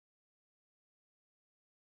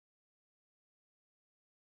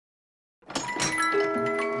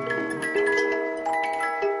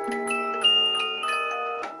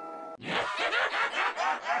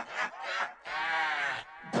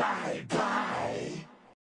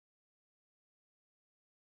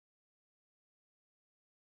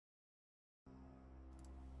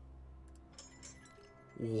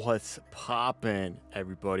What's poppin',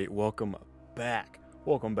 everybody? Welcome back.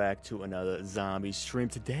 Welcome back to another zombie stream.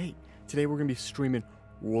 Today we're gonna be streaming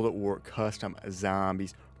World at War Custom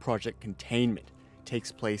Zombies Project Containment.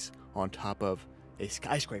 Takes place on top of a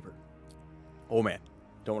skyscraper. Oh man,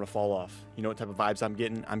 don't want to fall off. You know what type of vibes I'm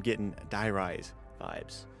getting? I'm getting Die Rise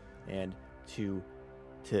vibes. And to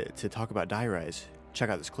talk about Die Rise,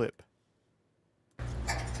 check out this clip.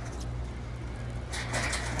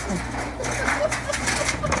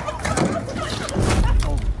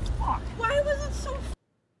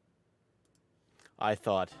 I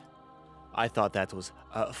thought that was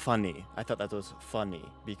funny. I thought that was funny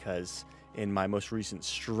because in my most recent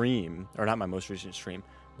stream, or not my most recent stream,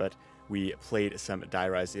 but we played some Die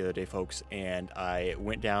Rise the other day, folks, and I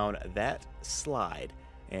went down that slide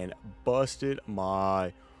and busted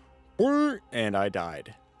my and I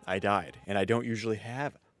died. And I don't usually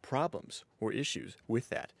have problems or issues with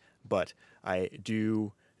that, but I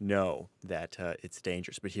do know that it's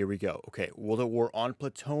dangerous. But here we go. Okay, World at War on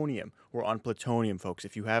Plutonium. We're on Plutonium, folks.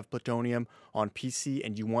 If you have Plutonium on PC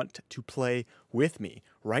and you want to play with me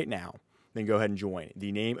right now, then go ahead and join.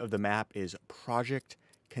 The name of the map is Project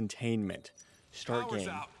Containment. Start game.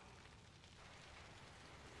 Out.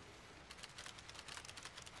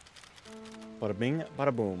 Bada bing,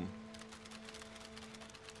 bada boom.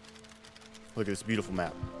 Look at this beautiful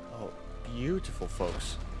map. Oh, beautiful,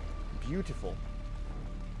 folks. Beautiful.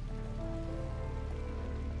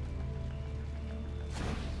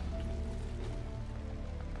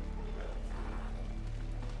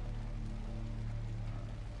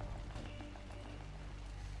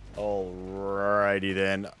 Alrighty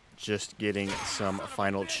then, just getting some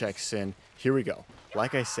final checks in. Here we go.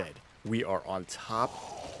 Like I said, we are on top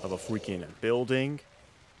of a freaking building,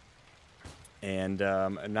 and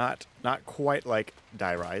not quite like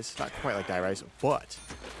Die Rise,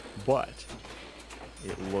 but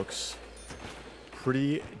it looks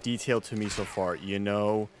pretty detailed to me so far. You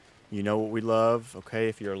know what we love, okay?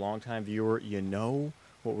 If you're a longtime viewer, you know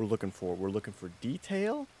what we're looking for. We're looking for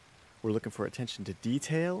detail. We're looking for attention to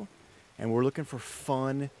detail, and we're looking for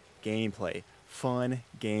fun gameplay.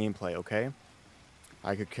 Okay?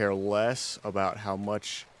 I could care less about how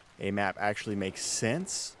much a map actually makes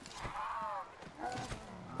sense.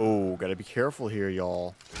 Oh, gotta be careful here,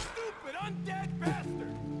 y'all. Stupid undead bastard!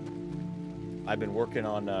 I've been working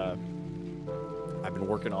on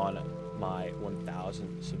my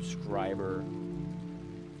 1,000 subscriber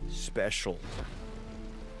special.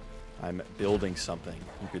 I'm building something,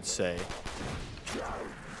 you could say.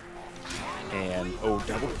 And, oh,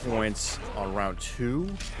 double points on round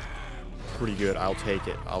 2. Pretty good. I'll take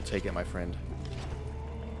it. I'll take it, my friend.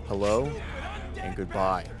 Hello and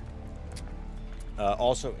goodbye.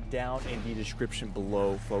 Also, down in the description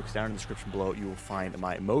below, folks, down in the description below, you will find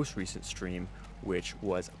my most recent stream, which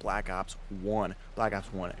was Black Ops 1. Black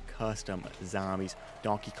Ops 1 Custom Zombies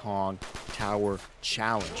Donkey Kong Tower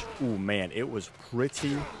Challenge. Ooh, man, it was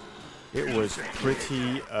pretty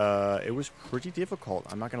difficult,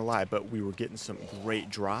 I'm not gonna lie, but we were getting some great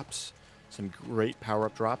drops, some great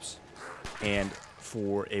power-up drops, and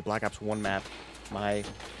for a Black Ops 1 map, my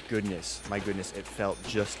goodness, it felt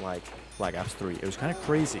just like Black Ops 3. It was kind of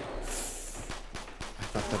crazy. I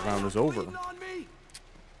thought that round was over.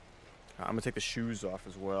 I'm gonna take the shoes off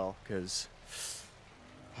as well, because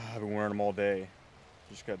I've been wearing them all day.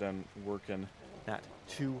 Just got done working not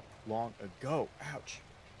too long ago. Ouch.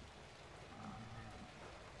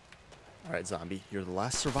 Alright, zombie, you're the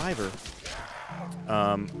last survivor.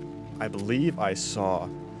 I believe I saw...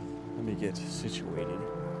 Let me get situated.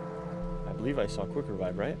 I believe I saw quick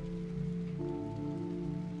revive, right?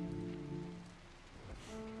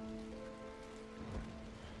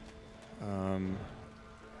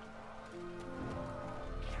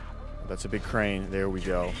 That's a big crane. There we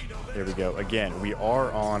go. There we go. Again, we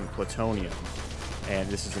are on Plutonium, and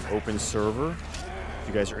this is an open server. If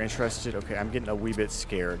you guys are interested, okay, I'm getting a wee bit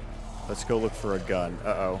scared. Let's go look for a gun.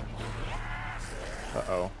 Uh-oh.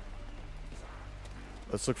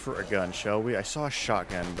 Let's look for a gun, shall we? I saw a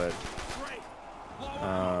shotgun, but...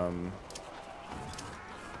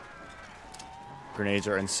 grenades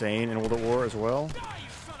are insane in World at War as well.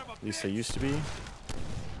 At least they used to be.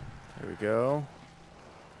 There we go.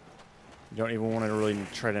 You don't even want to really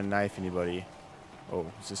try to knife anybody. Oh,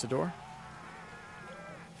 is this a door?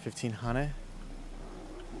 1500?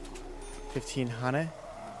 1500?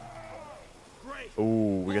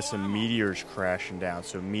 Oh, we got some meteors crashing down.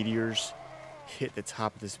 So meteors hit the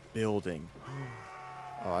top of this building.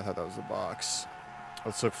 Oh, I thought that was the box.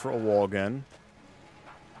 Let's look for a wall gun.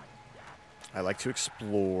 I like to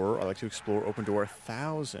explore. Open door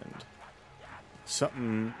 1,000.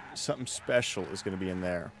 Something special is going to be in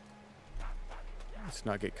there. Let's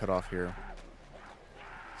not get cut off here.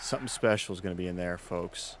 Something special is going to be in there,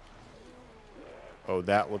 folks. Oh,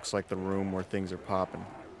 that looks like the room where things are popping.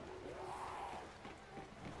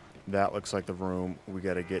 That looks like the room we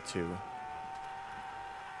got to get to.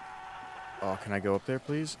 Oh, can I go up there,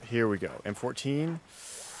 please? Here we go. M14.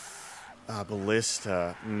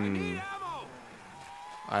 Ballista.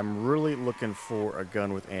 I'm really looking for a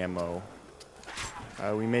gun with ammo.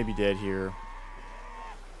 We may be dead here.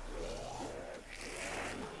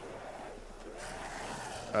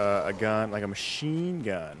 A gun, like a machine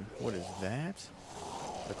gun. What is that?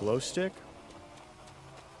 A glow stick?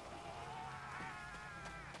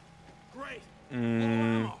 Great.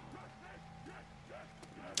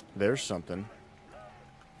 There's something.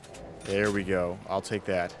 There we go. I'll take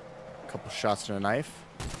that. A couple shots and a knife.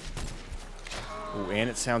 Ooh, and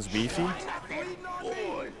it sounds beefy.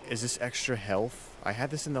 Is this extra health? I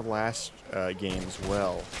had this in the last game as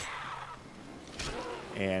well.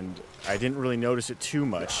 And I didn't really notice it too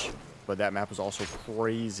much, but that map was also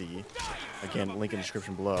crazy. Again, link in the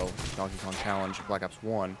description below. Donkey Kong Challenge, Black Ops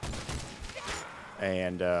 1.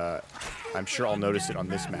 And I'm sure I'll notice it on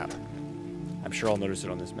this map. I'm sure I'll notice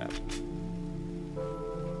it on this map.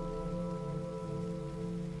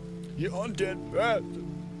 You undead bastard!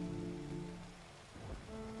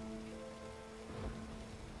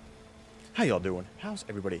 How y'all doing? How's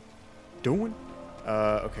everybody doing?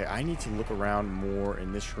 Okay, I need to look around more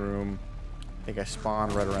in this room. I think I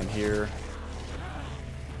spawned right around here.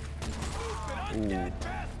 Ooh.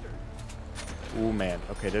 Ooh, man.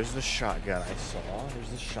 Okay, there's the shotgun I saw. There's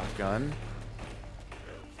the shotgun.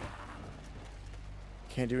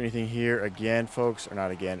 Can't do anything here again, folks. Or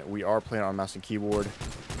not again. We are playing on mouse and keyboard.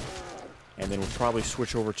 And then we'll probably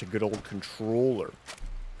switch over to good old controller.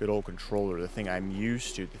 Good old controller. The thing I'm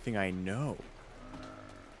used to. The thing I know.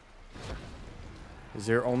 Is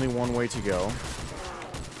there only one way to go?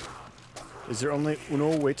 Is there only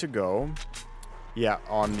uno way to go? Yeah,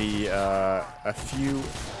 on the, a few,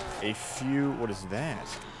 what is that?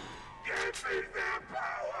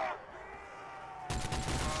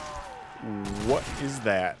 What is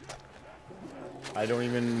that? I don't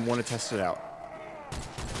even want to test it out.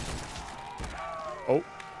 Oh,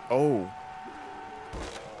 oh.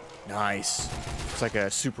 Nice. It's like a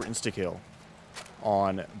super insta-kill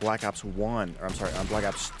on Black Ops 1, or I'm sorry, on Black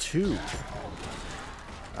Ops 2.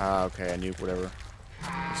 Okay, I nuke, whatever.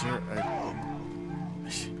 Is there a...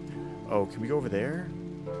 Oh, can we go over there?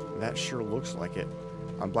 That sure looks like it.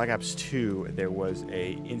 On Black Ops 2, there was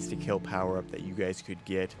a insta-kill power-up that you guys could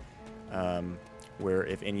get, where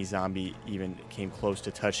if any zombie even came close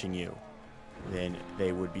to touching you, then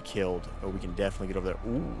they would be killed. Oh, we can definitely get over there.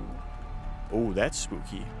 Ooh. Oh, that's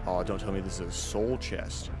spooky. Oh, don't tell me this is a soul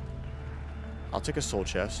chest. I'll take a soul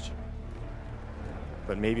chest.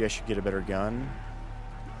 But maybe I should get a better gun.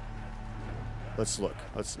 Let's look.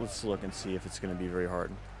 Let's look and see if it's going to be very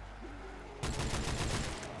hard.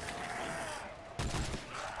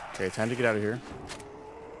 Okay, time to get out of here.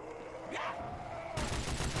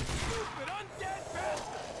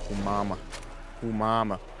 Oh, mama. Oh,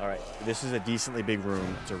 mama. All right, this is a decently big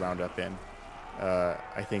room to round up in.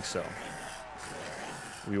 I think so.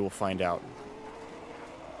 We will find out.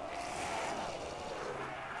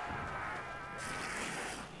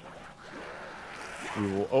 We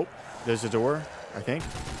will... Oh, there's a door, I think.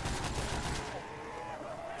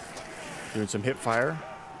 Doing some hip fire.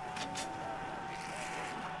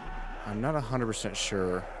 I'm not 100%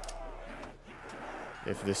 sure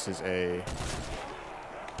if this is a...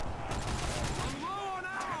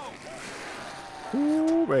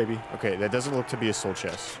 Ooh, baby. Okay, that doesn't look to be a soul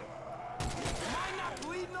chest.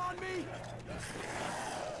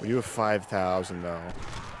 We do have 5,000 though.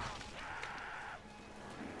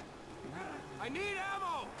 I need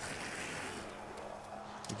ammo.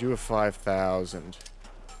 We do have 5,000.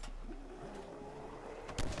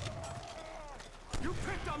 You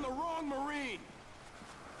picked on the wrong Marine.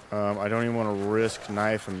 I don't even want to risk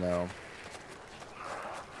knife him though.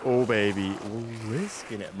 Oh baby, we're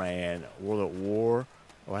risking it, man. World at War.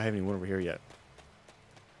 Oh, I haven't even went over here yet.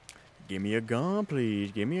 Give me a gun,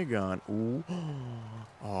 please. Give me a gun. Ooh.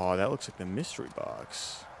 Oh, that looks like the mystery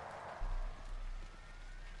box.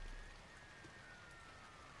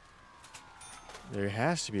 There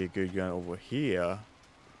has to be a good gun over here.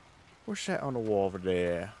 What's that on the wall over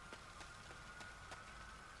there?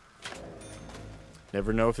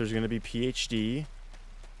 Never know if there's going to be PhD.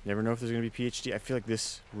 Never know if there's going to be PhD. I feel like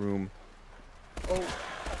this room... Oh.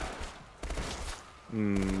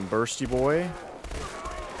 Bursty boy.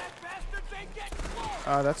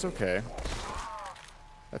 That's okay.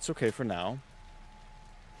 That's okay for now.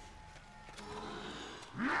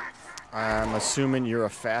 I'm assuming you're a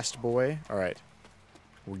fast boy. All right.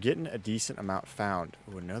 We're getting a decent amount found.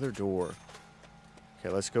 Ooh, another door. Okay,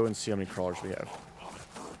 let's go and see how many crawlers we have.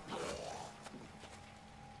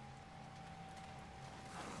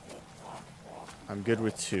 I'm good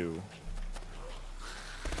with 2.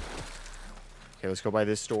 Okay, let's go by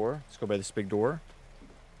this door. Let's go by this big door.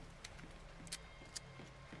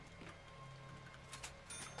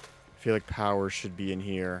 I feel like power should be in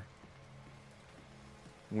here.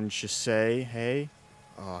 Wouldn't you say? Hey?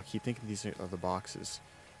 Oh, I keep thinking these are the boxes.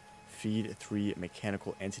 Feed 3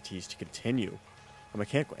 mechanical entities to continue. A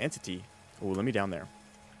mechanical entity? Oh, let me down there.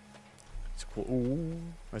 It's cool. Ooh,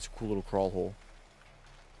 that's a cool little crawl hole.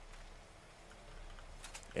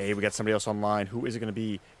 Hey, we got somebody else online. Who is it going to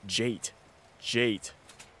be? Jate. Jate.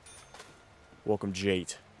 Welcome,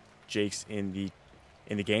 Jate. Jake's in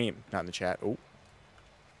the game, not in the chat. Oh.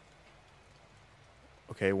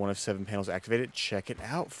 Okay, 1 of 7 panels activated. Check it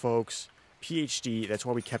out, folks. PhD, that's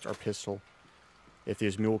why we kept our pistol. If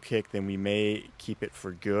there's mule kick, then we may keep it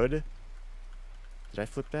for good. Did I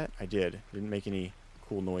flip that? I did. Didn't make any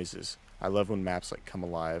cool noises. I love when maps like come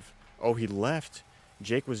alive. Oh, he left.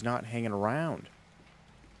 Jake was not hanging around.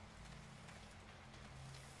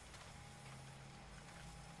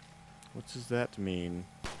 What does that mean?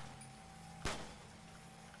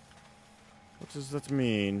 What does that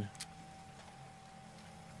mean?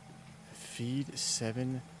 Feed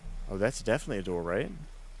 7. Oh, that's definitely a door, right?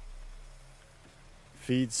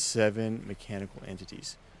 Feed 7 mechanical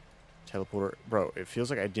entities. Teleporter. Bro, it feels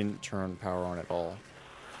like I didn't turn power on at all.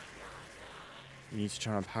 You need to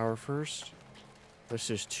turn on power first. There's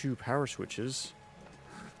just 2 power switches.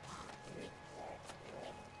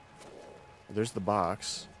 There's the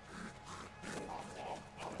box.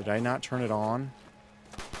 Did I not turn it on?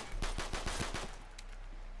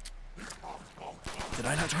 Did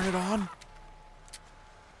I not turn it on?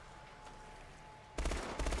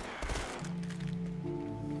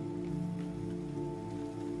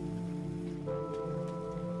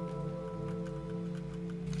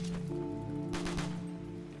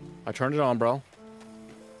 I turned it on, bro.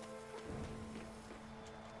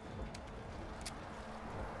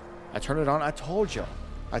 I turned it on. I told you.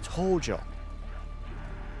 I told you.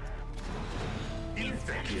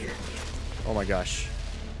 Oh my gosh.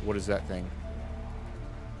 What is that thing?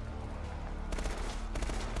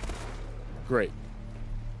 Great.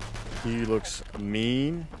 He looks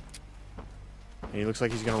mean. And he looks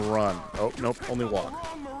like he's gonna run. Oh, nope. Only walk.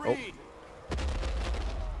 Oh.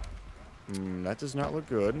 That does not look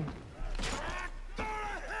good.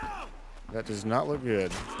 That does not look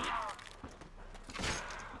good.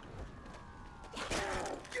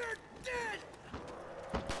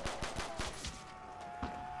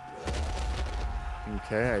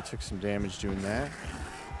 Okay, I took some damage doing that.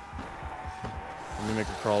 Let me make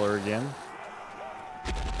a crawler again.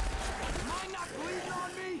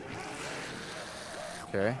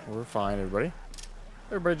 Okay, we're fine, everybody.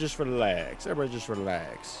 Everybody just relax. Everybody just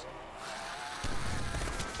relax.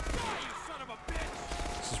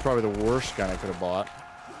 This is probably the worst gun I could have bought.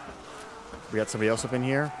 We got somebody else up in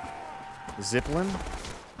here. Zipline?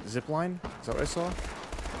 Zipline? Is that what I saw?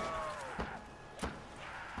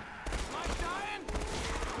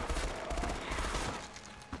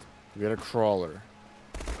 We got a crawler.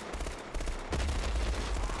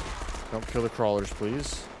 Don't kill the crawlers,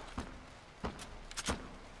 please.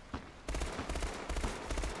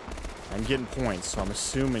 I'm getting points, so I'm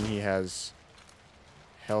assuming he has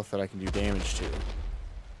health that I can do damage to.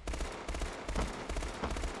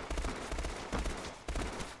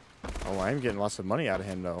 Oh, I'm getting lots of money out of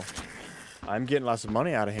him, though. I'm getting lots of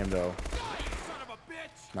money out of him, though.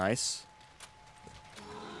 Nice.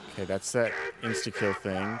 Okay, that's that insta-kill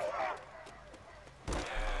thing.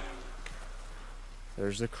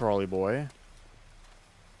 There's the crawly boy.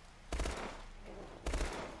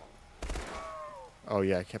 Oh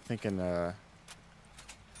yeah, I kept thinking there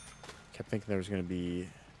was gonna be.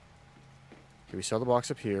 Okay, we saw the box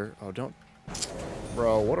up here. Oh, don't,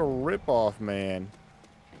 bro! What a ripoff, man!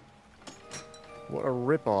 What a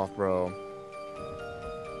ripoff, bro!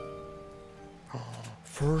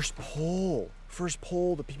 First poll,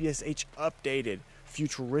 the PPSH updated,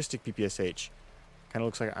 futuristic PPSH. Kind of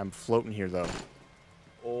looks like I'm floating here though.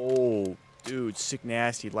 Oh, dude, sick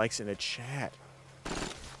nasty likes in the chat.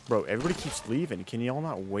 Bro, everybody keeps leaving. Can y'all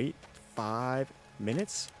not wait 5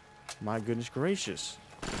 minutes? My goodness gracious.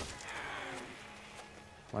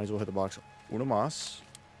 Might as well hit the box. Uno mas.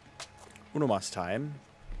 Uno mas time.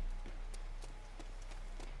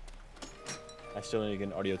 I still need to get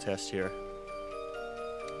an audio test here.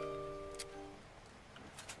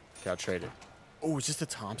 Okay, I'll trade it. Oh, is this the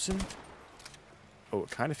Thompson? Oh, it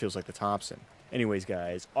kind of feels like the Thompson. Anyways,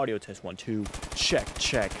 guys, audio test 1, 2. Check,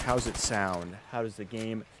 check. How's it sound? How does the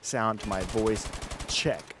game sound to my voice?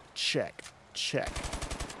 Check, check, check.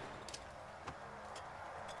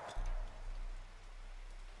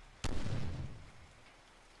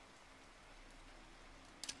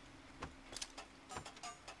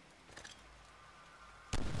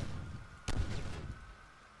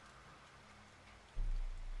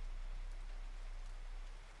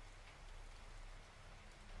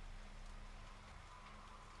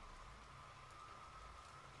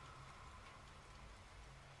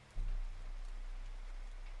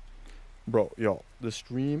 Bro, yo, the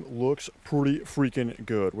stream looks pretty freaking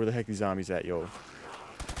good. Where the heck are these zombies at, yo?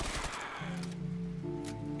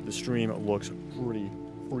 The stream looks pretty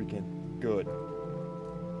freaking good,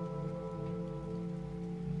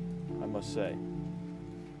 I must say.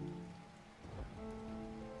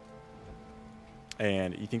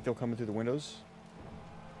 And you think they'll come in through the windows?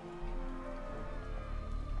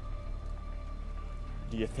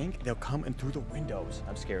 Do you think they'll come in through the windows?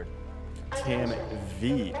 I'm scared. Tim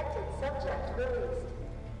V.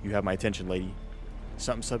 You have my attention, lady.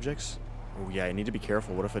 Something subjects? Oh yeah, I need to be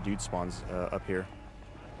careful. What if a dude spawns up here?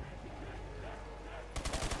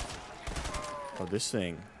 Oh, this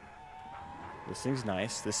thing. This thing's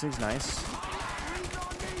nice. This thing's nice.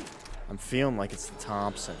 I'm feeling like it's the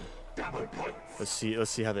Thompson. Let's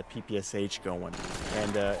see how the PPSH going.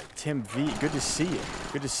 And Tim V, good to see you.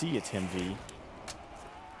 Good to see you, Tim V.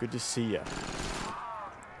 Good to see you.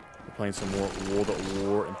 We're playing some more World at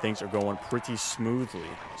War, and things are going pretty smoothly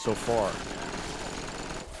so far.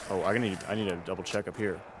 Oh, I need to double check up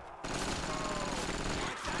here.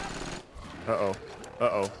 Uh-oh.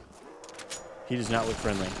 Uh-oh. He does not look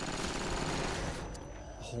friendly.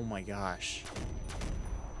 Oh my gosh.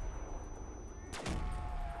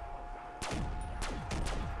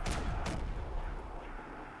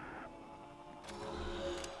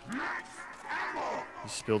 He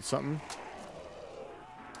spilled something.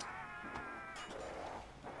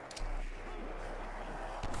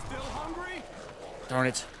 Still hungry? Darn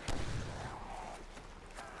it.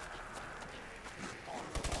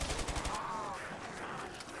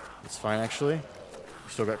 It's fine, actually. We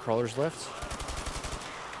still got crawlers left.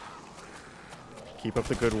 Keep up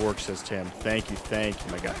the good work, says Tim. Thank you,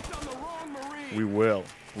 my guy. We will.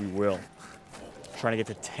 We will. Trying to get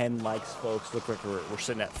to 10 likes, folks. Look like we're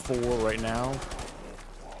sitting at 4 right now.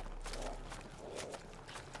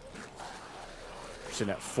 We're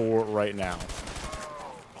sitting at 4 right now.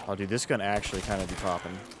 Oh, dude, this gun actually kind of be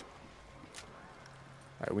popping.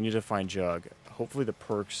 Alright, we need to find Jug. Hopefully the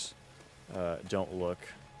perks don't look...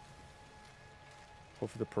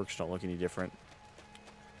 Hopefully the perks don't look any different.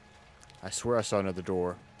 I swear I saw another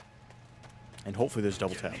door. And hopefully there's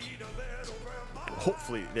double tap.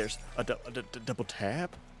 Hopefully there's a double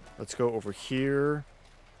tap. Let's go over here.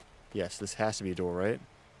 Yes, this has to be a door, right?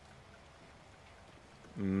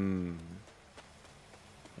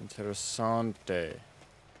 Interessante.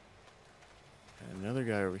 And another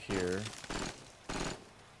guy over here.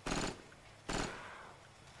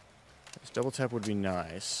 This double tap would be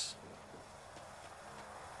nice.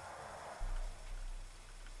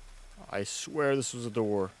 I swear this was a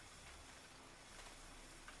door.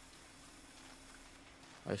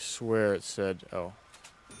 I swear it said, oh.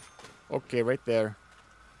 Okay, right there.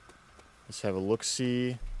 Let's have a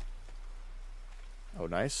look-see. Oh,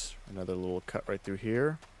 nice. Another little cut right through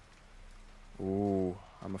here. Ooh,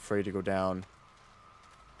 I'm afraid to go down.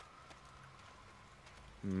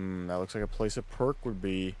 That looks like a place a perk would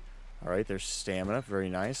be. Alright, there's stamina. Very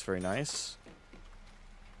nice, very nice.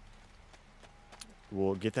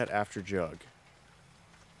 We'll get that after Jug.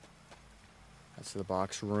 That's the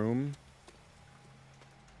box room.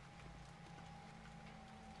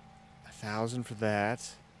 1,000 for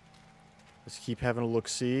that. Let's keep having a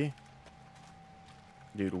look-see.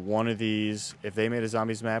 Dude, one of these, if they made a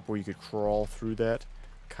zombies map where you could crawl through that,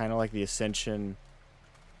 kind of like the Ascension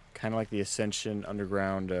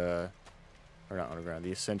underground, or not underground,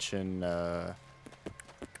 the Ascension,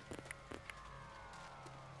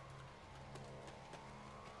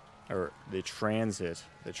 or the transit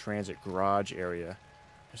garage area.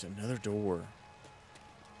 There's another door.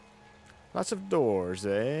 Lots of doors,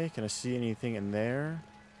 eh? Can I see anything in there?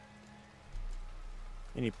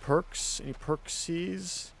 Any perks? Any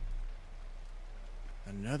perksies?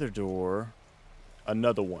 Another door.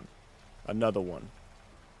 Another one. Another one.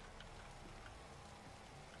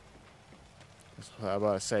 How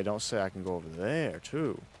about I say, don't say I can go over there,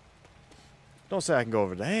 too. Don't say I can go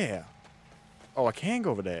over there. Oh, I can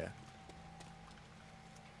go over there.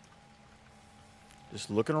 Just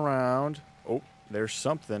looking around. Oh, there's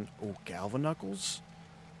something. Oh, Galvanuckles?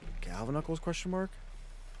 Galvanuckles, question mark?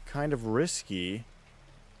 Kind of risky.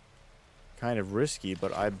 Kind of risky,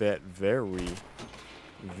 but I bet very,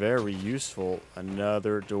 very useful.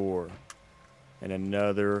 Another door. And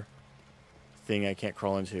another thing I can't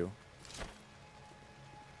crawl into.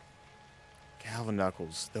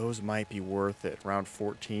 Galvanuckles. Those might be worth it. Round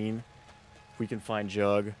 14. If we can find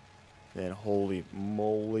Jug, then holy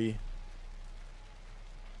moly.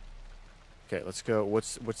 Okay, let's go.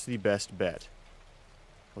 What's the best bet?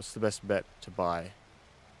 What's the best bet to buy?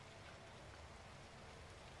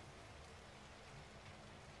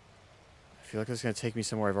 I feel like it's going to take me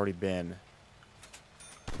somewhere I've already been.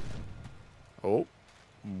 Oh,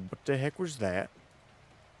 what the heck was that?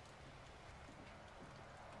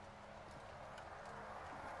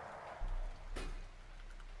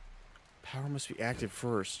 Power must be active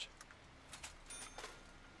first.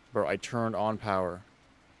 Bro, I turned on power.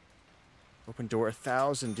 Open door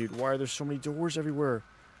 1,000, dude. Why are there so many doors everywhere?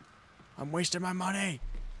 I'm wasting my money.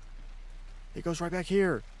 It goes right back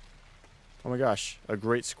here. Oh my gosh, a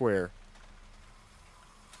great square.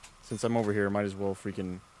 Since I'm over here, I might as well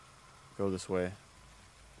freaking go this way.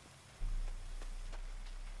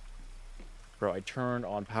 Bro, I turned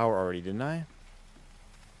on power already, didn't I?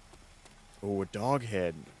 Oh, a dog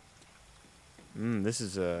head. This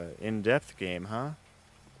is a in-depth game, huh?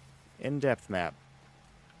 In-depth map.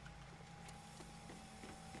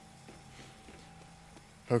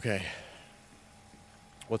 Okay.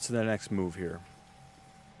 What's the next move here?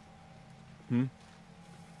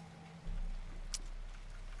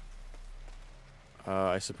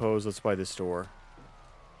 I suppose let's buy this door.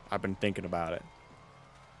 I've been thinking about it.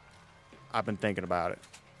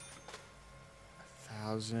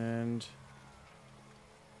 1,000.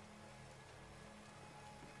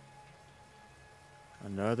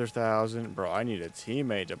 Another 1,000. Bro, I need a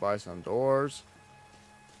teammate to buy some doors.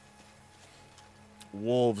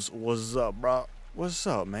 Wolves, what's up, bro? What's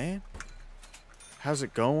up, man? How's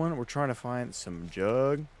it going? We're trying to find some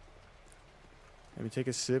Jug. Let me take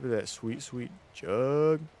a sip of that sweet, sweet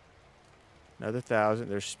Jug. Another 1,000.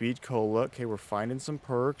 There's Speed Cola. Okay, we're finding some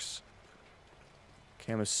perks.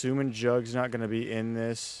 Okay, I'm assuming Jug's not going to be in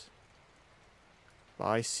this.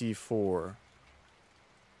 Buy C4.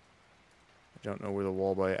 I don't know where the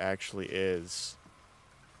wall buy actually is.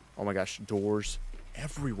 Oh my gosh, doors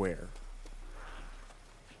everywhere.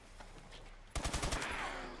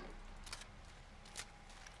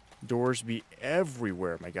 Doors be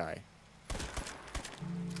everywhere, my guy.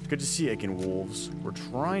 Good to see you again, Wolves. We're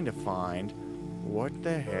trying to find what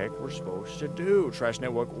the heck we're supposed to do. Trash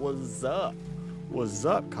Network, what's up? What's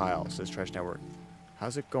up, Kyle, says Trash Network.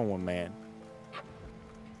 How's it going, man?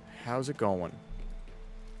 How's it going?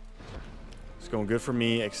 It's going good for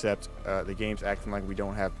me, except the game's acting like we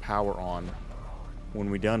don't have power on.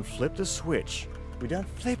 When we done flipped the switch. We done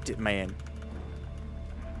flipped it, man.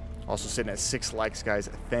 Also sitting at 6 likes, guys.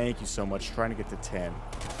 Thank you so much. Trying to get to 10.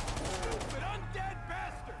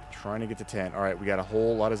 Trying to get to 10. All right, we got a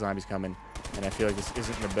whole lot of zombies coming, and I feel like this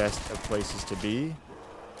isn't the best of places to be.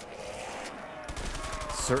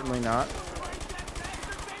 Certainly not.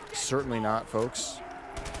 Certainly not, folks.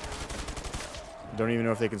 Don't even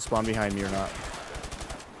know if they can spawn behind me or not.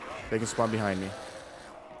 They can spawn behind me.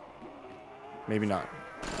 Maybe not.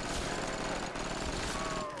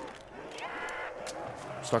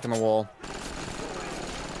 Stuck in the wall.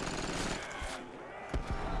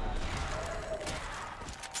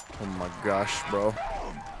 Oh my gosh, bro.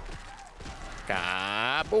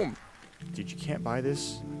 Boom. Dude, you can't buy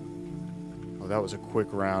this? Oh, that was a quick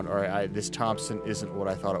round. All right, this Thompson isn't what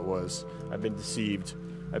I thought it was. I've been deceived.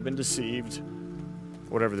 I've been deceived.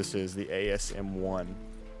 Whatever this is, the ASM-1.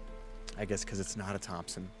 I guess because it's not a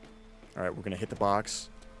Thompson. All right, we're going to hit the box.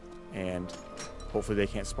 And hopefully they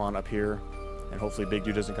can't spawn up here. And hopefully Big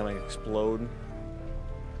Dude doesn't come and explode.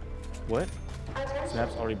 What?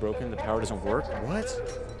 Snap's already broken. The power doesn't work? What?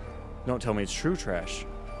 Don't tell me it's true, Trash.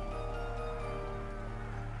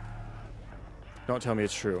 Don't tell me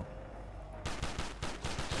it's true.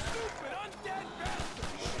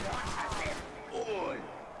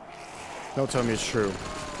 Don't tell me it's true.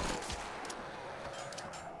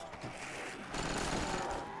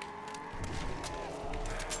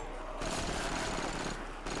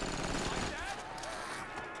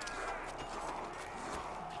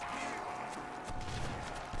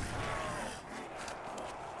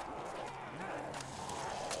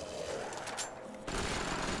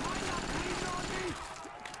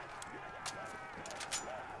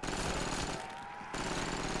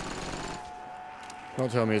 Don't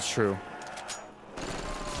tell me it's true.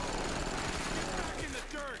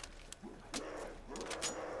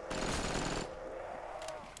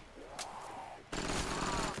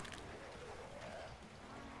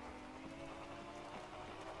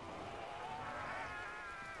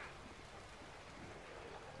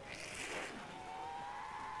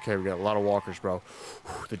 Okay, we got a lot of walkers, bro.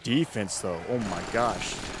 Whew, the defense, though. Oh, my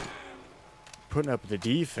gosh. Putting up the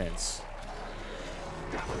defense.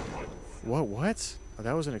 What? Oh,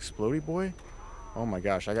 that was an explodey boy? Oh, my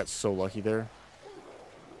gosh. I got so lucky there.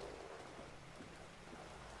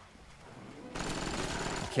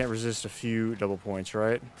 I can't resist a few double points,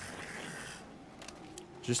 right?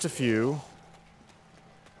 Just a few.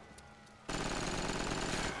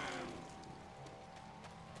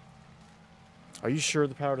 Are you sure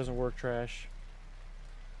the power doesn't work, Trash?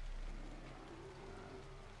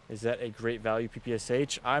 Is that a great value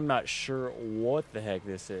PPSH? I'm not sure what the heck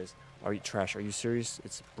this is. Are you Trash? Are you serious?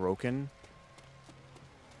 It's broken.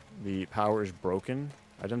 The power is broken.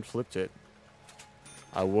 I done flipped it.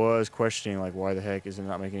 I was questioning, like, why the heck is it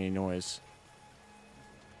not making any noise?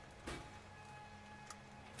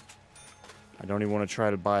 I don't even want to try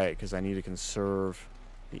to buy it because I need to conserve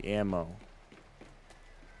the ammo.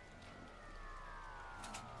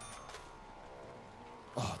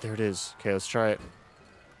 Oh, there it is. Okay, let's try it.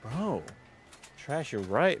 Bro, Trash, you're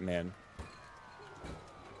right, man.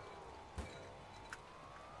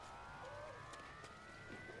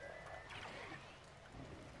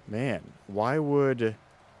 Man, why would...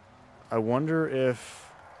 I wonder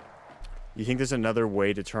if... You think there's another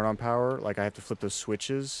way to turn on power? Like I have to flip those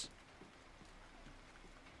switches?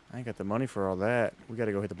 I ain't got the money for all that. We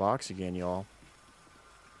gotta go hit the box again, y'all.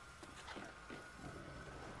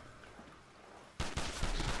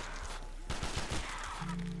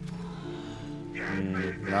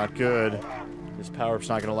 Not good. This power-up's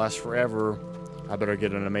not gonna last forever. I better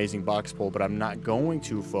get an amazing box pull, but I'm not going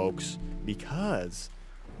to, folks, because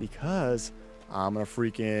I'm gonna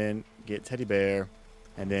freaking get Teddy Bear,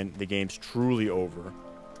 and then the game's truly over,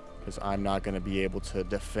 because I'm not gonna be able to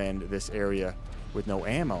defend this area with no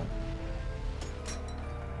ammo.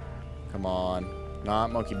 Come on,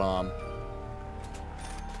 not Monkey Bomb.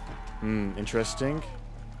 Interesting.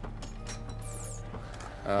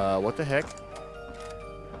 What the heck?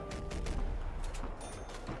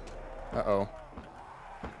 Uh-oh.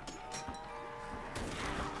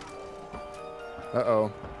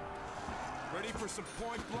 Uh-oh. Ready for some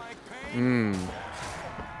point blank pain?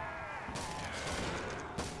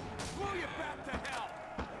 Blow you back to hell.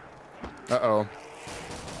 Uh-oh.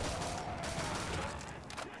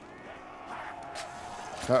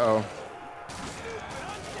 Uh-oh.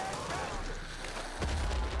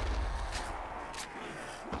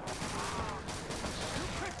 You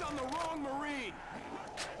picked on the wrong Marine.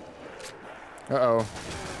 Uh-oh.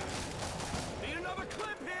 Need another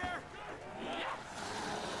clip here.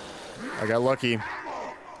 I got lucky.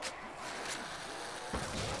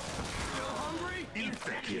 Still hungry?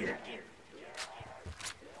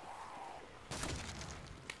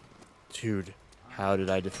 Dude, how did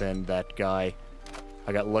I defend that guy?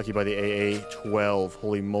 I got lucky by the AA-12.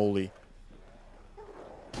 Holy moly.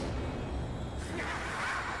 That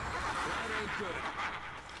ain't good.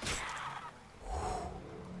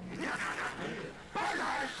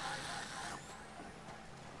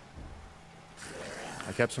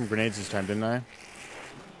 I kept some grenades this time, didn't I?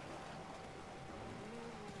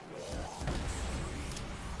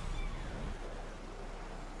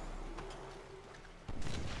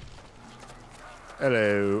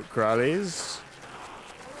 Hello, crawlies.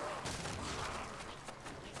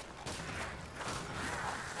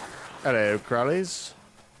 Hello, crawlies.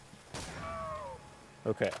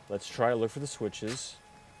 Okay, let's try to look for the switches.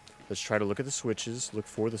 Let's try to look at the switches. Look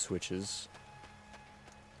for the switches.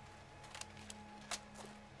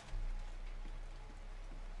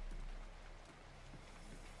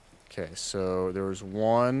 Okay, so there was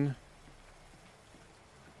one.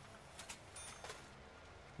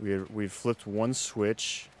 We've flipped one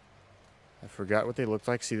switch. I forgot what they looked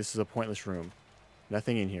like. See, this is a pointless room.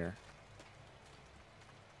 Nothing in here.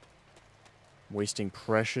 Wasting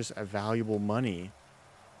precious, valuable money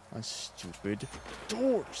on stupid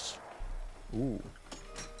doors. Ooh,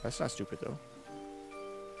 that's not stupid though.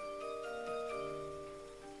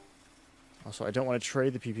 Also, I don't want to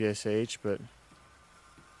trade the PPSH, but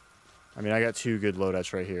I mean, I got two good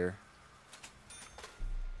loadouts right here.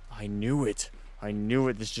 I knew it. I knew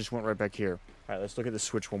it. This just went right back here. All right, let's look at the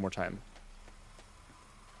switch one more time.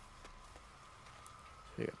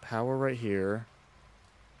 So you got power right here.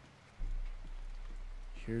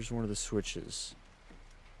 Here's one of the switches.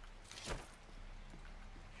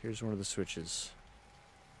 Here's one of the switches.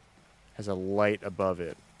 Has a light above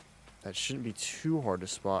it. That shouldn't be too hard to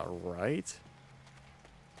spot, right?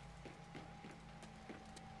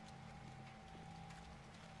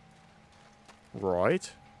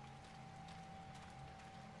 Right?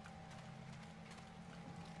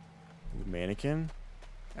 Ooh, mannequin.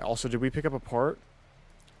 Also, did we pick up a part?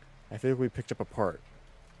 I think we picked up a part.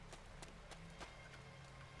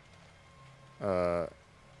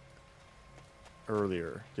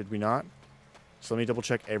 Earlier. Did we not? So let me double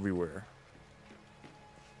check everywhere.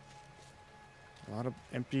 A lot of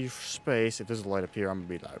empty space. If there's a light up here, I'm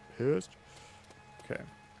going to be like pissed. Okay.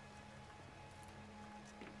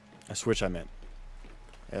 A switch I meant.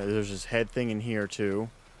 There's this head thing in here too.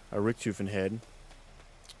 A Richtofen head.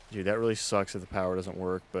 Dude, that really sucks if the power doesn't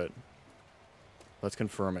work, but let's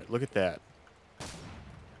confirm it. Look at that.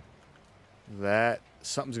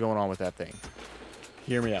 Something's going on with that thing.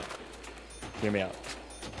 Hear me out. Hear me out.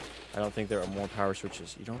 I don't think there are more power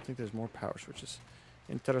switches. You don't think there's more power switches?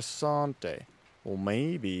 Interessante. Well,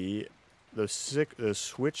 maybe those six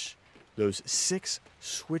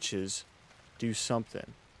switches do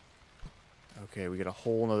something. Okay, we got a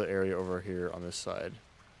whole nother area over here on this side.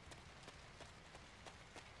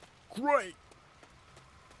 Great!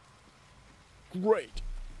 Great!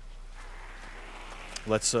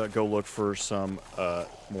 Let's go look for some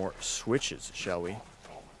more switches, shall we?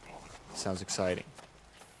 Sounds exciting.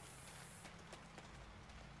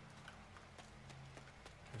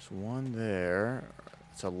 There's one there.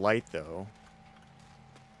 It's a light, though.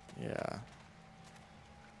 Yeah.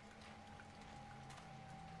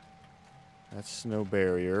 That's no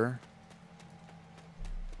barrier.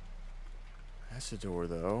 That's a door,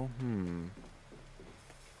 though.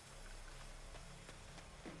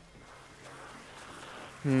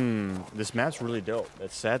 This map's really dope.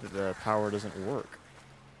 It's sad that the power doesn't work.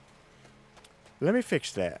 Let me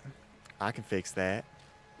fix that. I can fix that.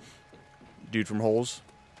 Dude from Holes.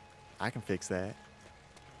 I can fix that.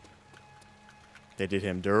 They did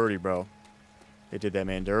him dirty, bro. They did that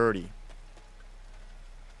man dirty.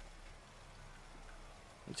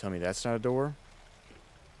 You tell me that's not a door?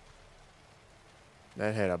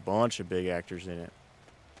 That had a bunch of big actors in it.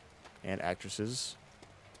 And actresses.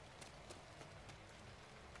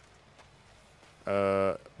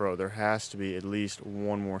 Bro, there has to be at least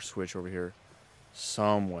one more switch over here.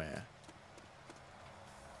 Somewhere.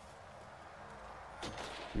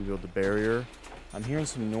 Rebuild the barrier. I'm hearing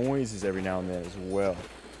some noises every now and then as well.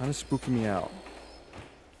 Kind of spooking me out.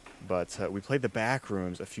 But we played the back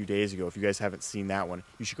rooms a few days ago. If you guys haven't seen that one,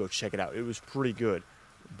 you should go check it out. It was pretty good.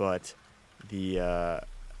 But I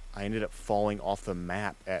ended up falling off the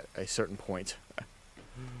map at a certain point.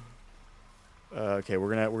 Okay, we're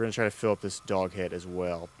gonna try to fill up this dog head as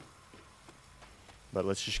well. But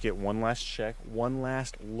let's just get one last check, one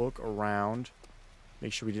last look around.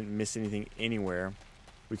 Make sure we didn't miss anything anywhere.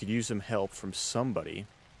 We could use some help from somebody.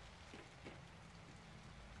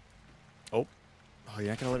 Oh, you're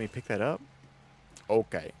not gonna let me pick that up?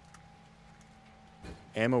 Okay.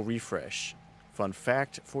 Ammo refresh. Fun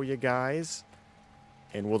fact for you guys.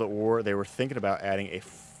 In World at War, they were thinking about adding a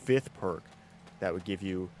 5th perk that would give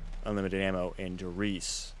you unlimited ammo in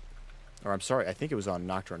Doris. Or I'm sorry, I think it was on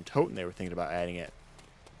Nocturne Toten they were thinking about adding it.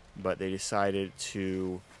 But they decided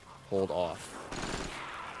to hold off.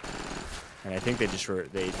 And I think they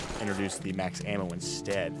introduced the max ammo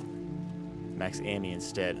instead. Max ammo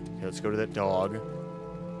instead. Okay, let's go to that dog.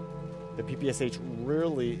 The PPSH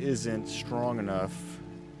really isn't strong enough.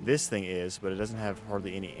 This thing is, but it doesn't have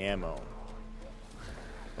hardly any ammo.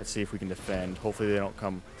 Let's see if we can defend. Hopefully they don't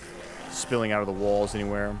come spilling out of the walls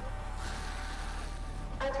anywhere.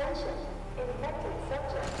 Attention, infected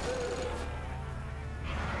subject.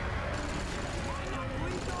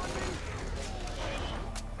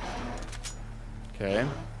 Okay.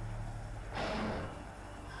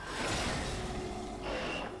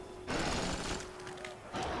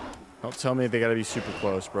 Don't tell me they gotta be super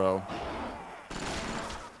close, bro.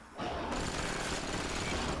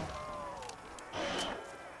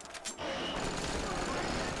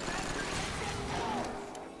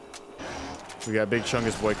 We got Big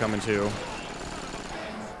Chungus boy coming too.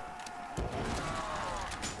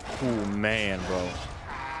 Ooh, man, bro.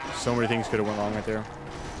 So many things could have went wrong right there.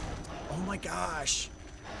 Oh my gosh.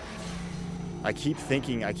 I keep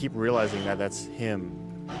realizing that that's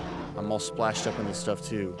him. I'm all splashed up in this stuff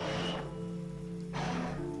too.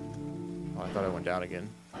 Oh, I thought I went down again.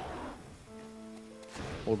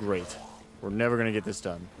 Well, great. We're never gonna get this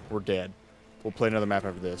done. We're dead. We'll play another map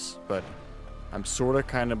after this, but I'm sort of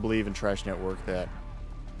kind of believe in Trash Network that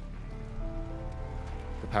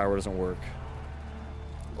the power doesn't work.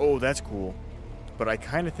 Oh, that's cool. But I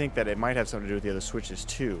kind of think that it might have something to do with the other switches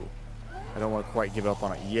too. I don't want to quite give up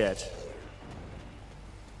on it yet.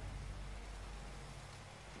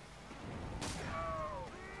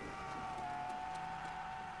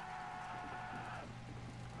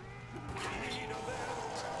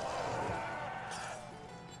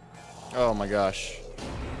 Oh my gosh.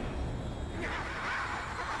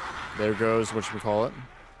 There goes whatchamacallit.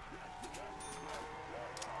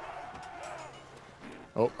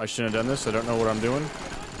 Oh, I shouldn't have done this. I don't know what I'm doing.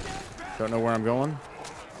 Don't know where I'm going.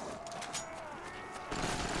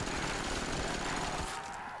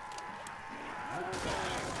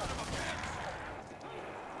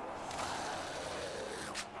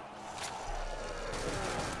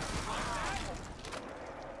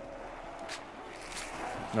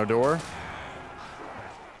 No door.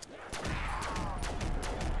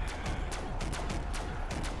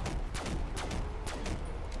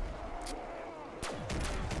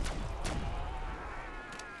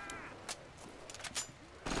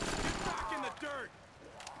 Back in the dirt.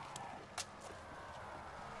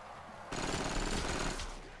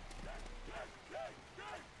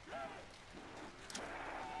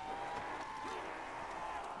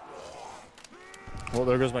 Well,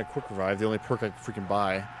 there goes my quick revive, the only perk I can freaking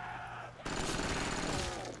buy.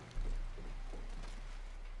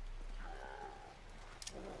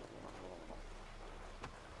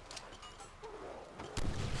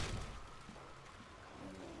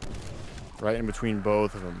 Right in between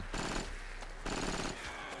both of them.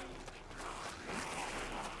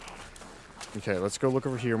 Okay, let's go look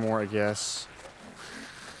over here more, I guess.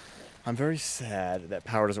 I'm very sad that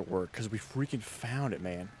power doesn't work, because we freaking found it,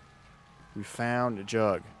 man. We found a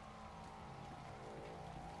jug.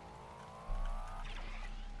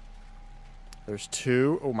 There's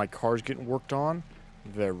two. Oh, my car's getting worked on.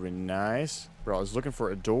 Very nice. Bro, I was looking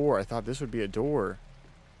for a door. I thought this would be a door.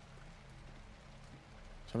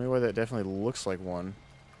 Tell me why that definitely looks like one.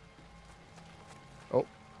 Oh,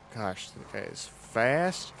 gosh. The guy is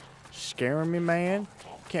fast. Scaring me, man.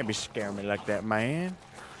 Can't be scaring me like that, man.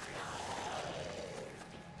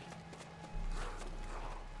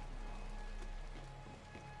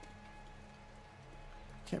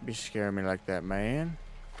 Can't be scaring me like that, man.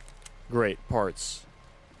 Great. Parts.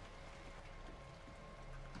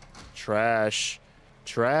 Trash.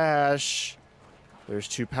 Trash. There's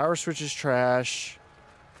two power switches. Trash.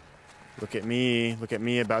 Look at me. Look at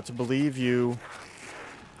me about to believe you.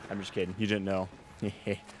 I'm just kidding. You didn't know.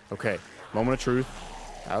 Okay. Moment of truth.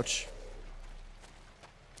 Ouch.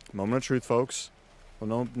 Moment of truth, folks.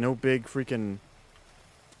 Well, no big freaking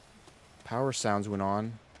power sounds went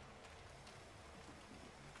on.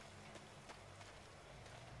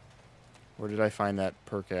 Where did I find that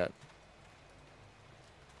perk at?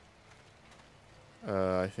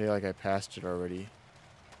 I feel like I passed it already.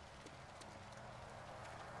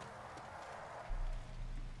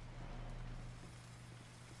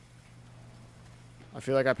 I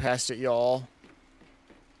feel like I passed it, y'all.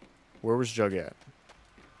 Where was Jug at?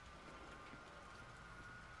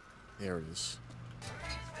 There it is.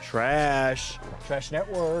 Trash. Trash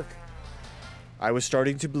Network. I was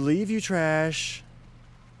starting to believe you, Trash.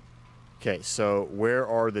 Okay, so where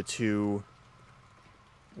are the two...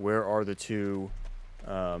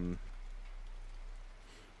 Let me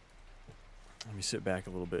sit back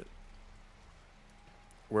a little bit.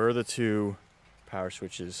 Where are the two power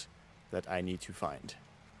switches that I need to find?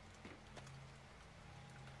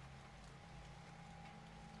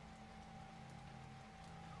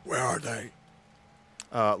 Where are they?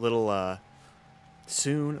 Little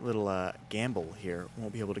Gamble here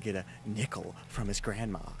won't be able to get a nickel from his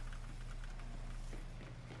grandma.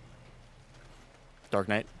 Dark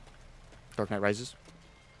Knight Rises.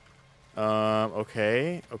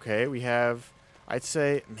 Okay, we have, I'd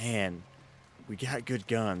say, man, we got good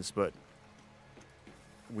guns, but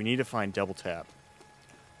we need to find Double Tap.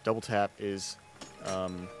 Double Tap is,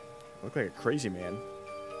 look like a crazy man.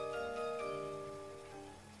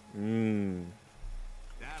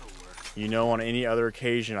 That'll work. You know, on any other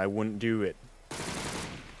occasion, I wouldn't do it.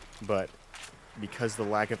 But because the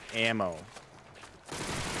lack of ammo,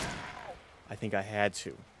 I think I had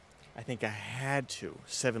to.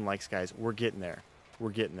 7 likes, guys. We're getting there.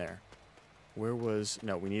 Where was...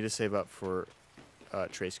 No, we need to save up for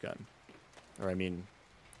Trace Gun. Or, I mean,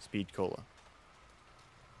 Speed Cola.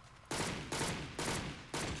 Die,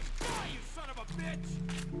 you son of a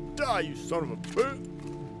bitch! Die, you son of a bitch!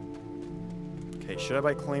 Okay, should I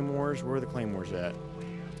buy Claymores? Where are the Claymores at?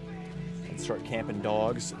 And start camping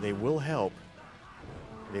dogs. They will help.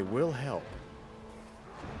 They will help.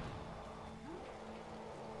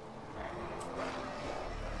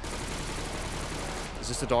 Is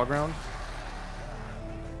this a dog round?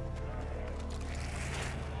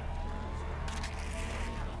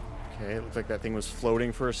 Okay, it looked like that thing was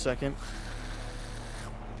floating for a second.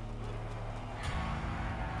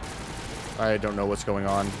 I don't know what's going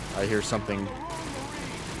on. I hear something.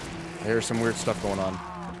 I hear some weird stuff going on.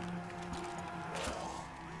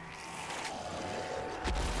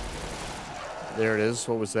 There it is.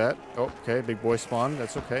 What was that? Oh, okay. Big boy spawn.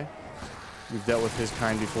 That's okay. We've dealt with his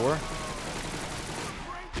kind before.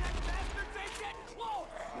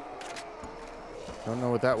 Don't know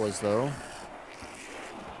what that was, though.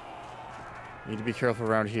 Need to be careful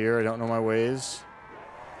around here. I don't know my ways.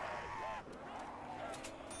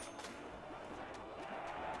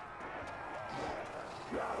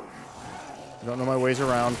 I don't know my ways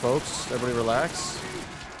around, folks. Everybody relax.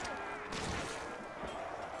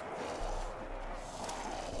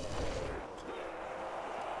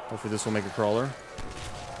 Hopefully this will make a crawler.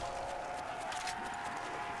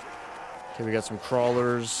 Okay, we got some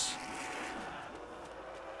crawlers.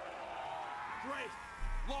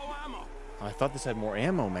 I thought this had more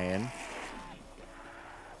ammo, man.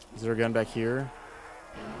 Is there a gun back here?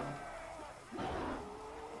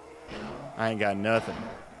 I ain't got nothing.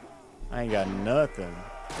 I ain't got nothing.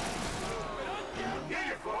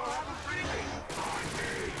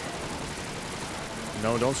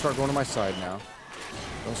 No, don't start going to my side now.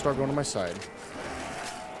 Don't start going to my side.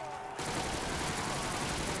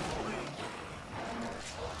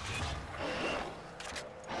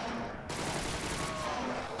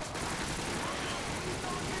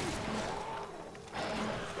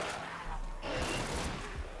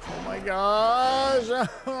 Oh my gosh!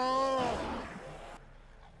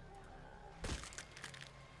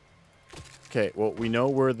 Okay, well, we know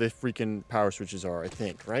where the freaking power switches are, I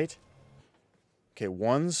think, right? Okay,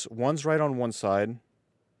 one's right on one side.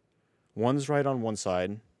 One's right on one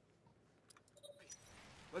side.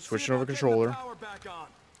 Switching over controller.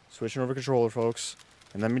 Switching over controller, folks.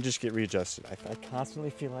 And let me just get readjusted. I constantly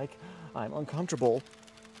feel like I'm uncomfortable.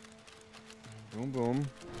 Boom, boom.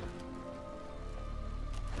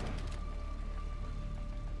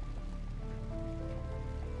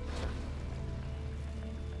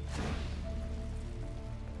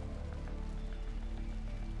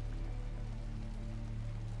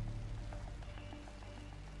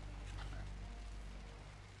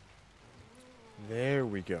 There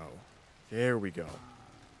we go. There we go.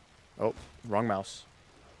 Oh, wrong mouse.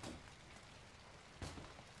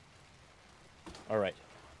 All right.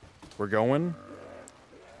 We're going.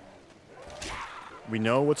 We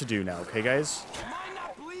know what to do now, okay, guys?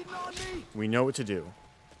 We know what to do.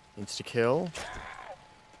 Insta-kill.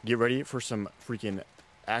 Get ready for some freaking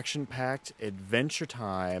action-packed adventure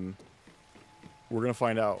time. We're going to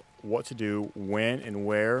find out what to do, when, and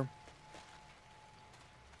where.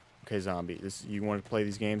 Okay, zombie. You want to play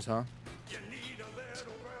these games, huh?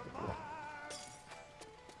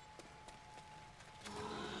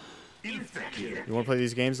 You want to play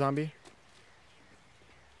these games, zombie?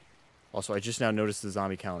 Also, I just now noticed the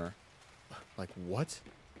zombie counter. Like, what?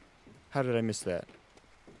 How did I miss that?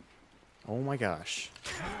 Oh my gosh.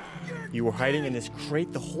 You were hiding in this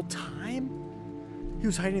crate the whole time? He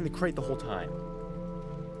was hiding in the crate the whole time.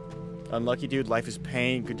 Unlucky, dude. Life is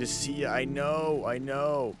pain. Good to see you. I know. I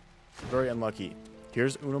know. Very unlucky.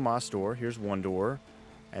 Here's Uno Mas door. Here's one door.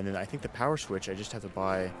 And then I think the power switch, I just have to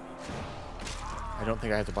buy... I don't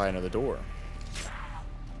think I have to buy another door.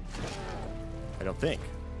 I don't think.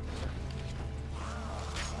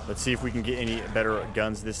 Let's see if we can get any better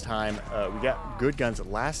guns this time. We got good guns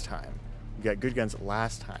last time.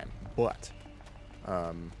 But...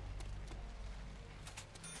 okay,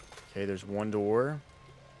 there's one door.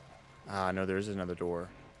 Ah, no, there is another door.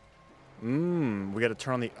 We got to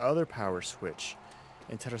turn on the other power switch.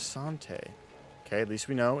 Interessante. Okay, at least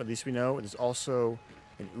we know. There's also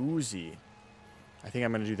an Uzi. I think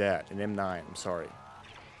I'm going to do that. An M9. I'm sorry.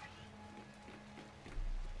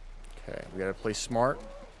 Okay, we got to play smart.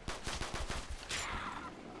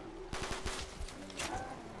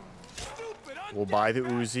 We'll buy the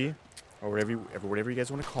Uzi. Or whatever you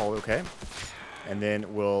guys want to call it, okay? And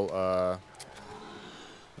then we'll,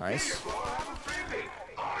 nice.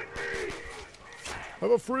 Have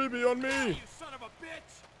a freebie on me!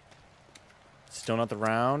 Still not the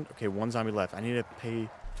round. Okay, one zombie left. I need to pay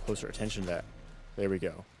closer attention to that. There we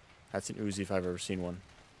go. That's an Uzi if I've ever seen one.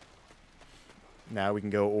 Now we can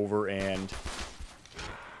go over and...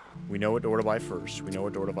 we know what door to buy first. And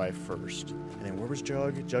then where was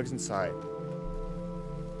Jug? Jug's inside.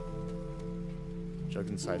 Jug's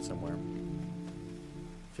inside somewhere.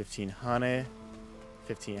 1500.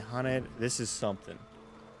 1500. This is something.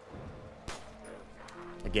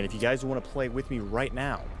 Again, if you guys want to play with me right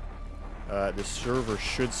now, the server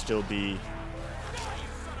should still be...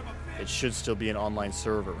 it should still be an online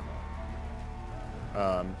server.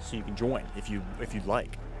 So you can join if you'd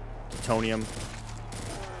like. Plutonium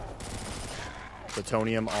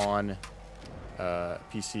on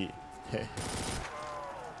PC.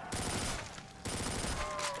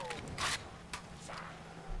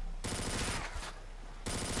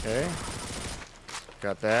 Okay.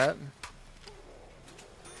 Got that.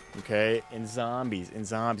 Okay, in zombies,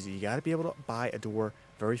 you gotta be able to buy a door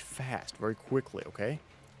very fast, very quickly, okay?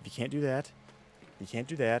 If you can't do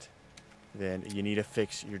that, then you need to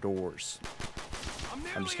fix your doors.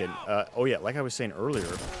 I'm just kidding. Oh yeah, like I was saying earlier,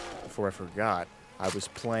 before I forgot, I was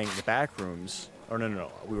playing the back rooms. Oh,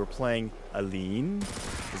 no. We were playing Aline.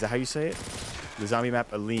 Is that how you say it? The zombie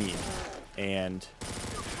map Aline. And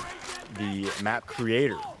the map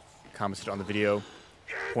creator commented on the video,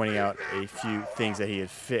 pointing out a few things that he had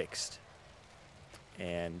fixed.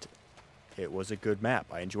 And it was a good map.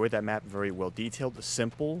 I enjoyed that map. Very well detailed.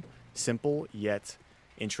 Simple yet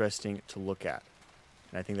interesting to look at.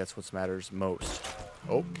 And I think that's what matters most.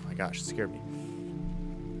 Oh my gosh, it scared me.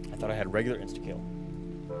 I thought I had regular insta-kill.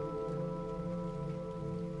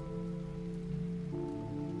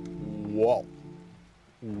 Whoa.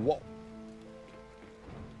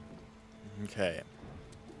 Okay.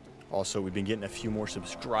 Also, we've been getting a few more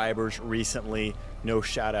subscribers recently. No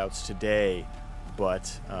shout-outs today,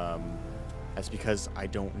 but that's because I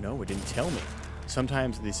don't know. It didn't tell me.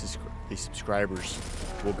 Sometimes these subscribers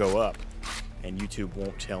will go up, and YouTube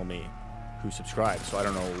won't tell me who subscribed, so I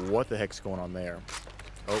don't know what the heck's going on there.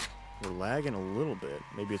 Oh, we're lagging a little bit.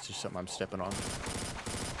 Maybe it's just something I'm stepping on.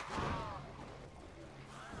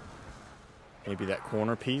 Maybe that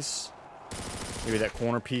corner piece. Maybe that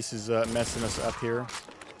corner piece is messing us up here.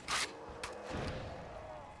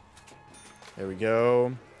 There we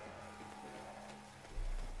go.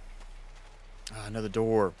 Ah, another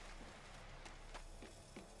door.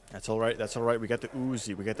 That's all right. That's all right. We got the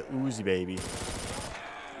Uzi. We got the Uzi, baby. You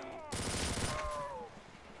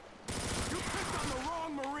picked on the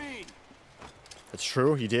wrong Marine. That's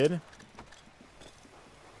true. He did.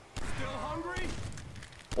 Still hungry?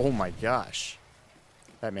 Oh my gosh.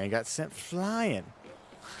 That man got sent flying.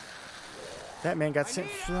 That man got sent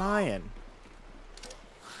flying.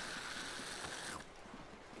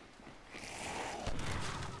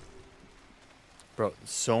 Bro,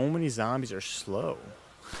 so many zombies are slow.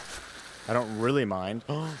 I don't really mind.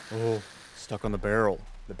 Oh, stuck on the barrel.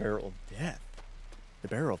 The barrel of death. The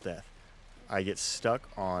barrel of death. I get stuck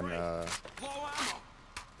on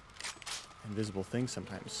invisible things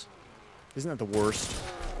sometimes. Isn't that the worst?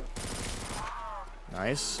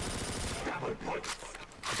 Nice.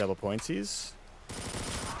 Double pointsies.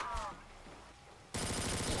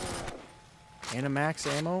 And a max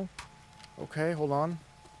ammo. Okay, hold on.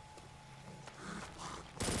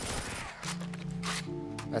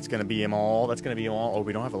 That's gonna be him all. That's gonna be him all. Oh,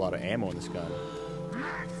 we don't have a lot of ammo in this gun.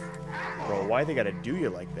 Bro, why they gotta do you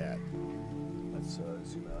like that? Let's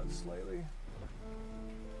zoom out slightly.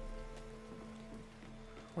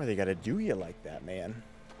 Why they gotta do you like that, man?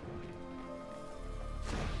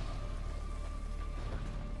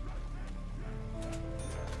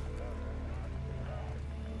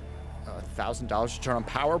 $1,000 to turn on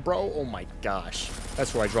power, bro? Oh my gosh.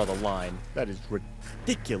 That's where I draw the line. That is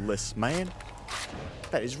ridiculous, man.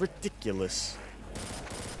 That is ridiculous.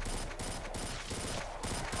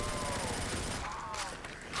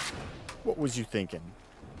 What was you thinking?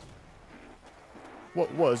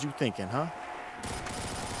 What was you thinking, huh?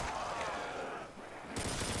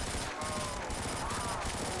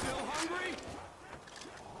 Still hungry?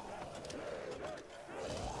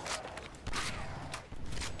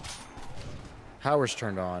 Power's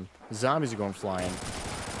turned on. Zombies are going flying.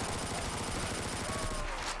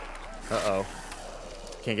 Uh-oh.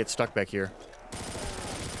 Can't get stuck back here.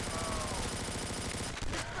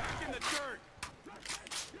 Back in the dirt.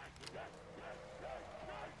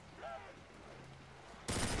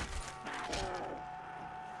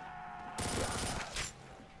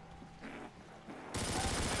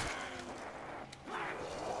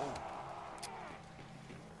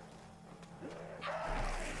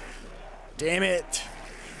 Damn it!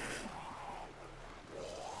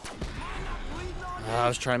 I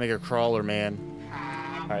was trying to make a crawler, man.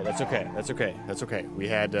 Alright, that's okay. That's okay. That's okay. We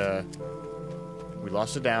had, we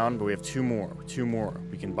lost it down, but we have two more. Two more.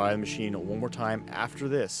 We can buy the machine one more time after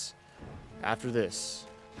this. After this.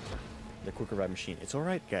 The quick revive machine. It's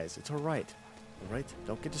alright, guys. It's alright. Alright?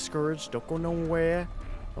 Don't get discouraged. Don't go nowhere.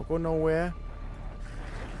 Don't go nowhere.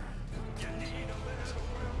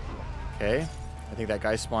 Okay. I think that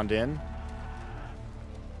guy spawned in.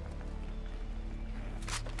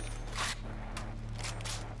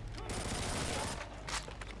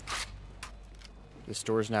 This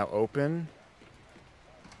door is now open.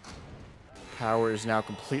 Power is now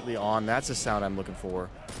completely on. That's a sound I'm looking for.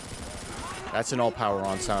 That's an all power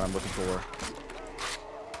on sound I'm looking for.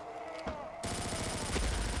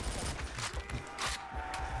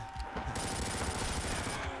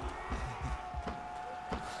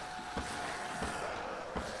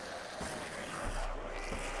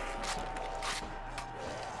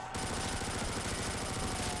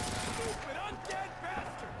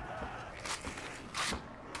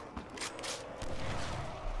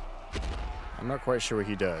 I'm not quite sure what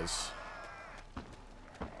he does.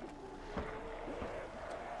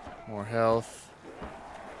 More health.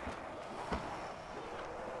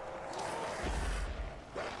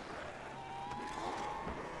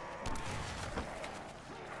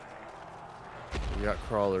 We got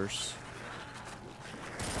crawlers.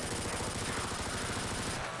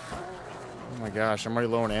 Oh my gosh, I'm already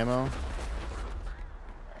low on ammo.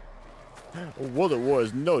 What it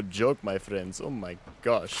was, no joke, my friends. Oh my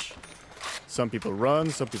gosh. Some people run,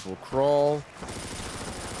 some people crawl.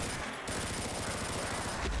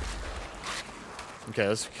 Okay,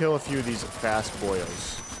 let's kill a few of these fast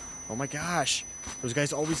boyos. Oh my gosh. Those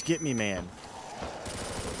guys always get me, man.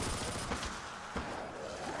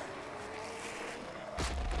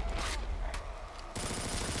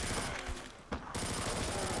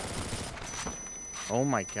 Oh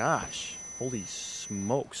my gosh. Holy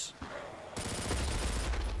smokes.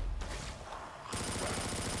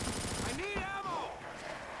 I need ammo.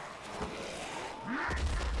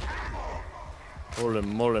 Holy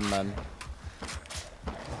moly, man.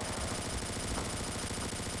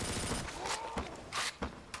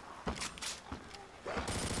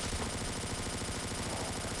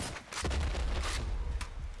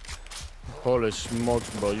 Holy smokes,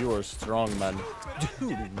 bro. You are strong, man.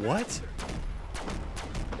 Dude, what?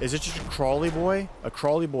 Is it just a crawly boy? A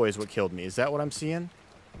crawly boy is what killed me. Is that what I'm seeing?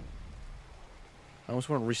 I almost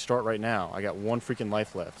want to restart right now. I got one freaking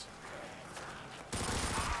life left.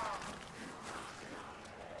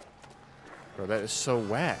 Bro, that is so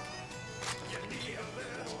whack.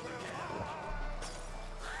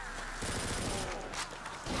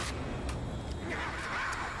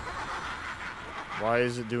 Why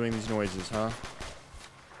is it doing these noises, huh?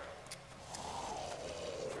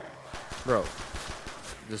 Bro.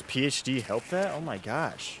 Does PhD help that? Oh my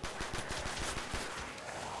gosh.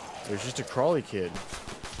 There's just a crawly kid.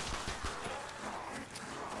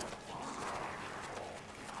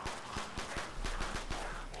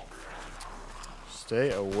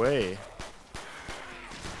 Stay away.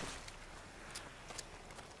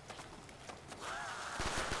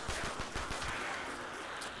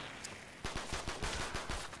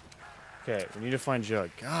 Okay, we need to find Jug.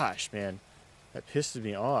 Gosh, man. That pisses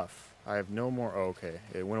me off. I have no more. Oh, okay.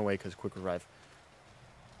 It went away because quick revive.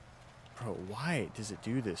 Bro, why does it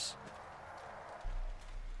do this?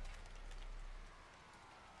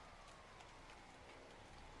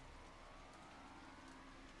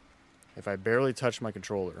 If I barely touch my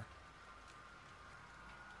controller.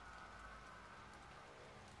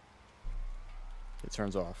 It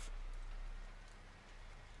turns off.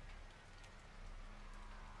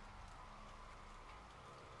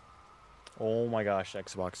 Oh my gosh,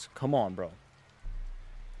 Xbox. Come on, bro.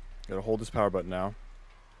 Gotta hold this power button now.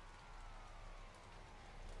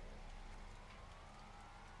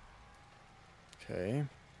 Okay.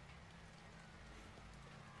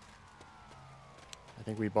 I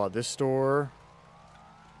think we bought this store.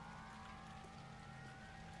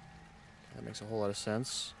 That makes a whole lot of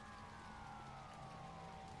sense.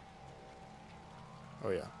 Oh,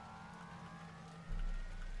 yeah.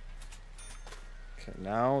 Okay,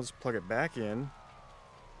 now let's plug it back in.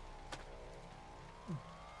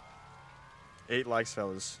 8 likes,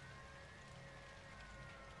 fellas.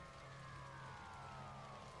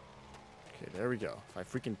 Okay, there we go. If I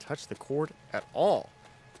freaking touch the cord at all,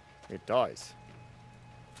 it dies.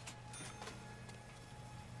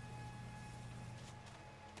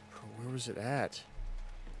 Bro, where was it at?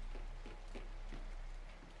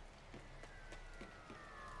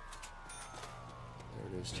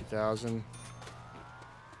 There it is, 2,000.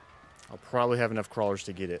 I'll probably have enough crawlers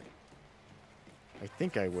to get it. I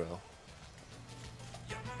think I will.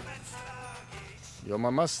 Yo,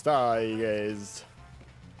 mama guys.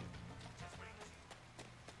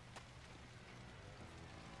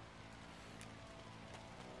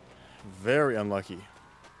 Very unlucky.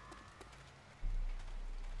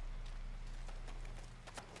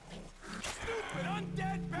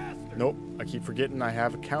 Nope, I keep forgetting I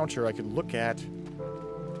have a counter I could look at.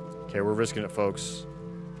 Okay, we're risking it, folks.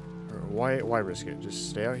 Why risk it? Just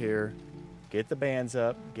stay out here, get the bands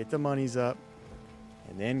up, get the monies up,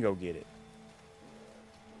 and then go get it.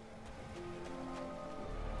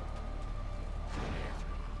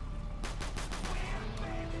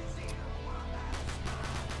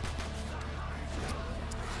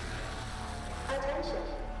 Attention.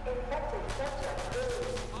 Infected subject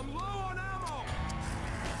released. I'm low on ammo.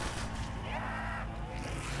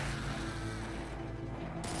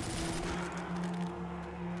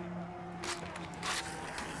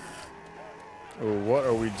 Oh, what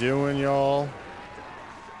are we doing, y'all?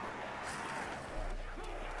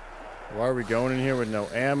 Why are we going in here with no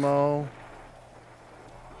ammo?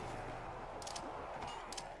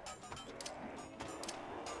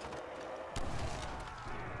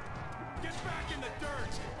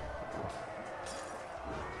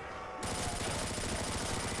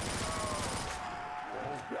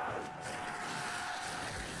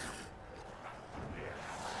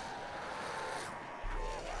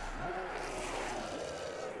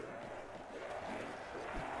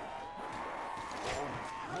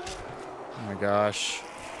 my gosh.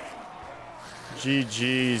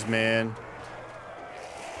 GG's, man.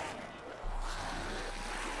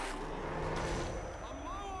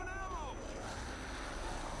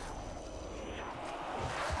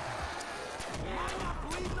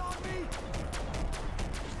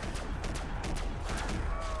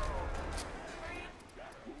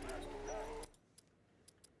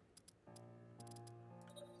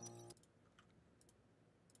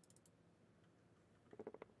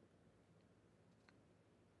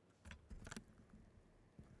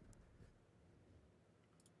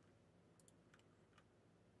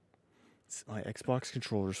 It's my Xbox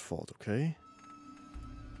controller's fault, okay?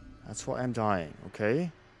 That's why I'm dying, okay?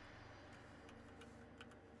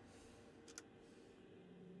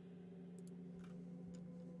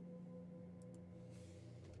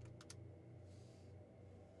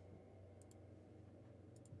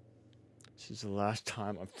 This is the last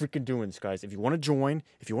time I'm freaking doing this, guys. If you want to join,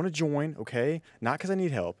 okay? Not because I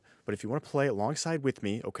need help, but if you want to play alongside with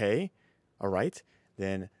me, okay? All right?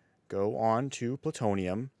 Then go on to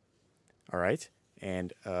Plutonium. All right,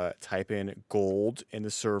 and type in gold in the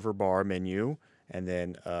server bar menu, and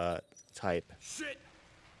then type. Shit!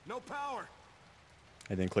 No power.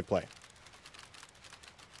 And then click play.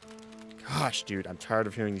 Gosh, dude, I'm tired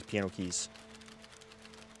of hearing these piano keys.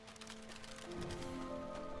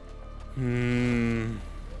 Let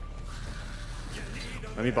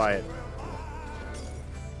me buy it.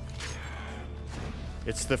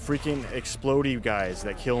 It's the freaking explodey guys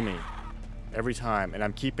that kill me. Every time, and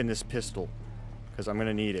I'm keeping this pistol because I'm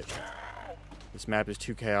gonna need it. This map is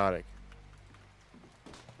too chaotic.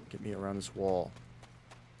 Get me around this wall.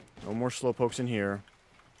 No more slowpokes in here.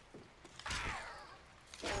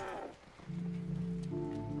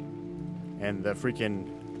 And the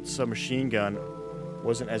freaking submachine gun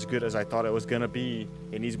wasn't as good as I thought it was gonna be.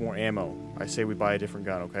 It needs more ammo. I say we buy a different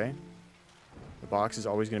gun, okay? The box is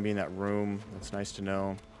always gonna be in that room. That's nice to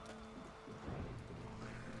know.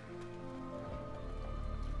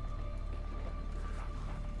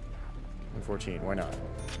 14, why not?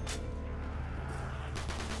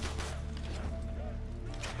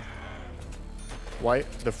 Why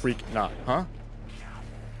the freak not, huh?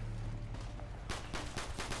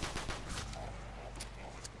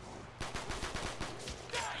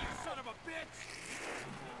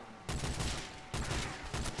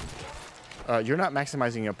 You're not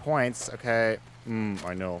maximizing your points, okay?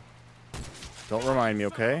 I know. Don't remind me,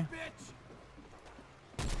 okay?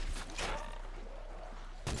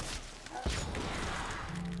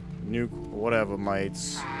 Nuke, whatever,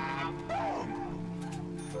 mates.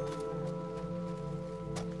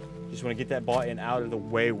 Just want to get that button out of the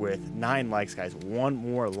way with 9 likes, guys. One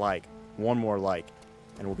more like, and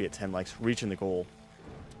we'll be at 10 likes, reaching the goal.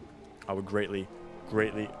 I would greatly,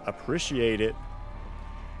 greatly appreciate it.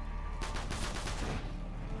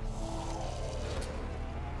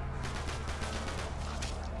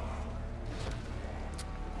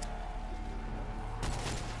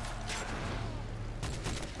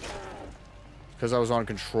 Because I was on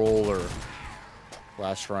controller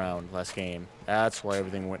last game. That's why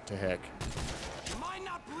everything went to heck. Am I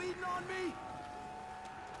not bleeding on me?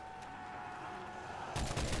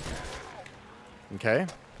 Okay?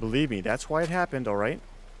 Believe me, that's why it happened, alright?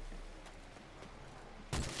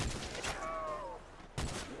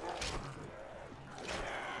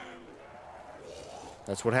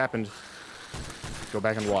 That's what happened. Go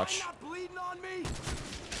back and watch.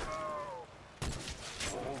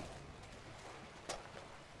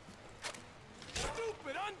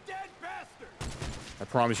 I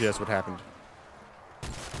promise you that's what happened.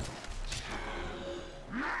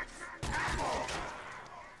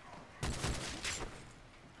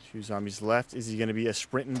 Two zombies left. Is he going to be a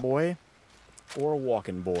sprinting boy or a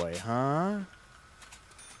walking boy, huh? I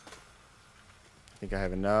think I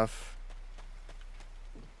have enough.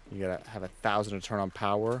 You gotta have 1,000 to turn on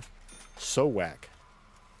power. So whack.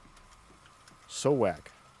 So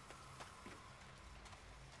whack.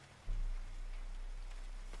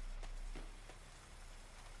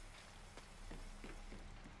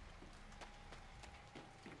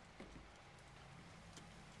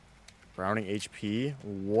 Browning HP?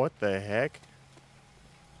 What the heck?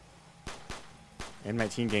 And my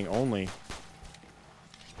team gang only.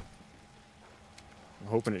 I'm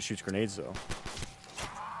hoping it shoots grenades though.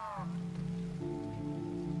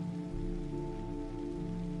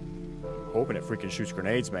 Hoping it freaking shoots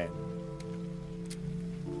grenades, man.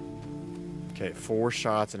 Okay, 4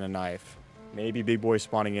 shots and a knife. Maybe big boy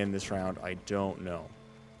spawning in this round. I don't know.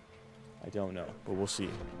 I don't know, but we'll see.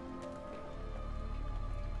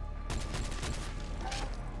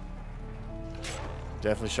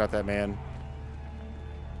 Definitely shot that man.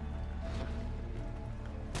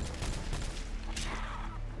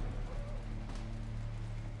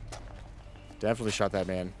 Definitely shot that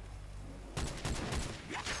man.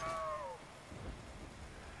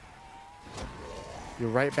 You're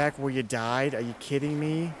right back where you died? Are you kidding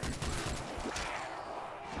me?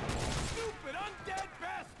 Stupid undead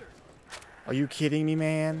bastard! Are you kidding me,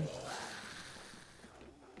 man?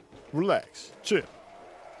 Relax. Chill.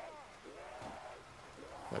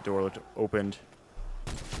 That door looked opened.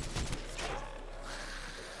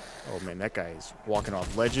 Oh man, that guy is walking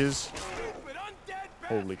off ledges. Stupid undead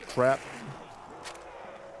bastard! Holy crap.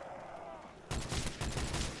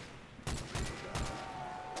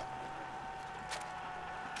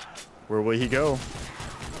 Where will he go?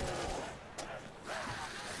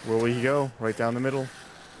 Where will he go? Right down the middle.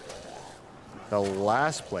 The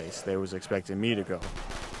last place they was expecting me to go.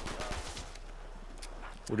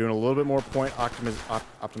 We're doing a little bit more point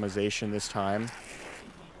optimization this time.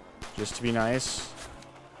 Just to be nice.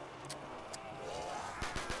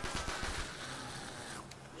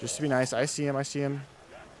 Just to be nice. I see him. I see him.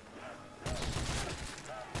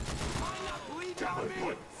 Believe on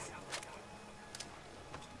me!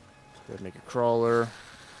 Go ahead and make a crawler.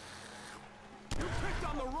 You picked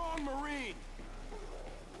on the wrong Marine!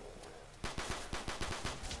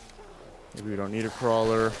 Maybe we don't need a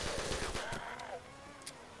crawler.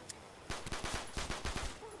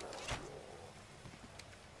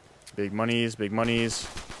 Big monies, big monies.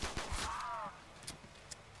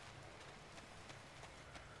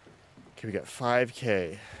 Okay, we got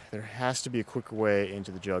 5K. There has to be a quicker way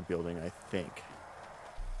into the jug building, I think.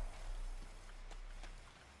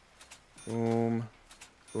 Boom.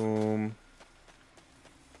 Boom.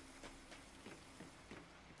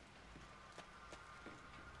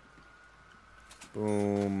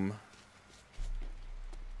 Boom.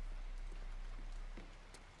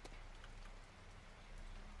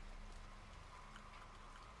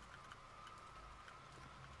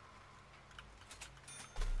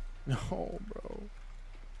 No, bro.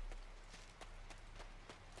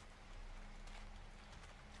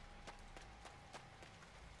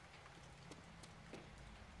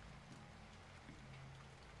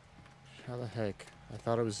 How the heck? I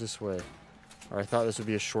thought it was this way. Or I thought this would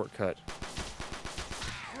be a shortcut.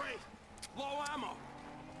 Great! Low ammo!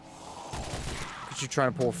 Look at you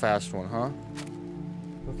trying to pull a fast one, huh?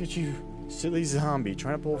 Look at you, silly zombie,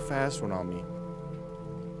 trying to pull a fast one on me.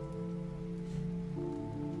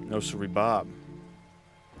 No siree, Bob.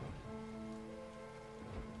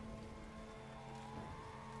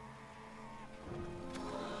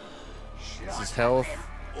 This is health.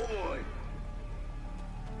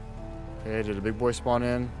 Okay, did a big boy spawn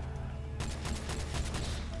in?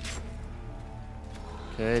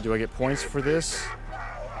 Okay, do I get points for this?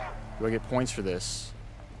 Do I get points for this?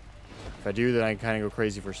 If I do, then I kind of go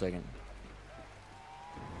crazy for a second.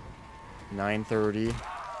 930.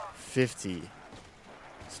 50.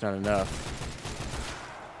 It's not enough.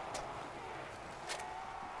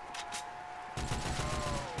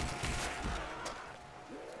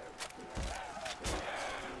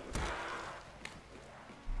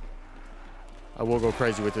 I will go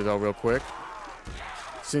crazy with it though real quick.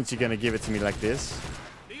 Since you're gonna give it to me like this.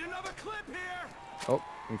 Need another clip here! Oh,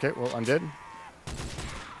 okay, well, I'm dead.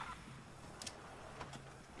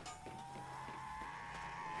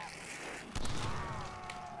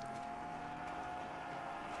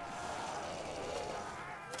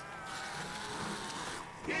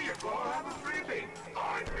 Here you go, have a freebie!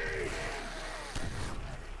 On me!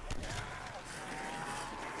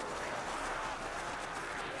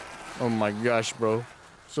 Oh my gosh, bro.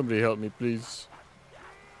 Somebody help me, please.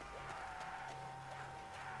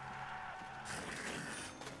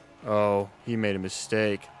 Oh, he made a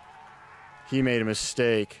mistake. He made a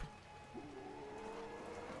mistake.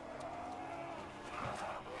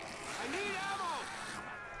 I need ammo!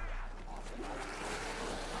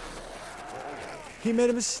 He made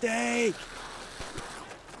a mistake.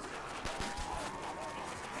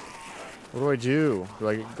 What do I do? Do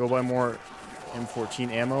I go buy more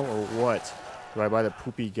M14 ammo or what? Do I buy the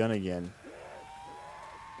poopy gun again?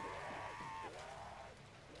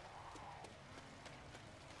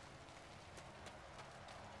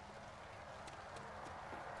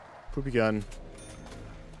 Poopy gun.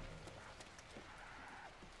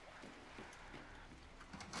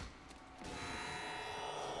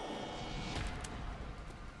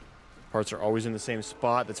 Parts are always in the same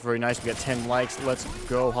spot. That's very nice. We got 10 likes. Let's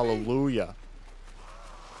go. Hallelujah.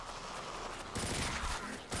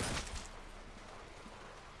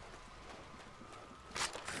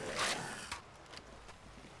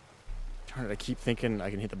 Darn it, I keep thinking I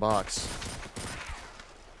can hit the box.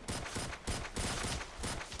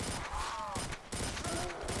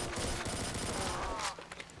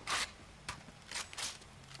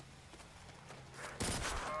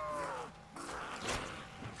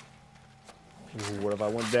 Ooh, what if I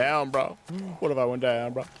went down, bro? What if I went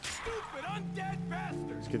down, bro? Stupid undead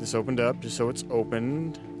bastard! Let's get this opened up just so it's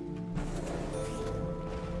opened.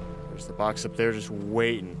 There's the box up there just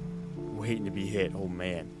waiting. Waiting to be hit. Oh,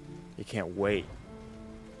 man. You can't wait.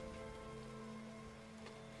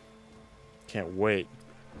 Can't wait.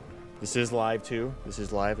 This is live, too. This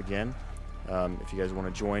is live again. If you guys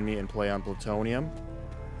want to join me and play on Plutonium,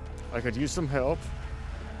 I could use some help.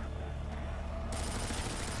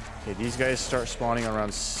 Okay, these guys start spawning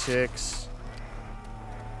around 6.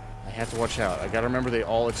 I have to watch out. I gotta remember they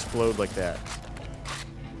all explode like that.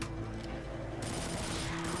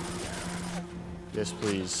 Yes,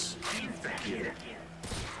 please. Blow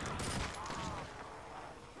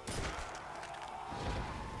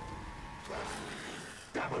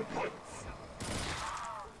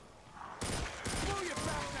you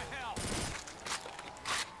back to hell!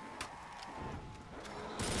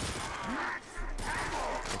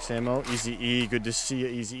 Thanks, ammo. Easy E. Good to see you,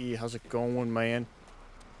 Easy E. How's it going, man?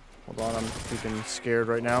 Hold on, I'm freaking scared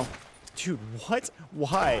right now. Dude, what?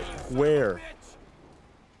 Why? Where?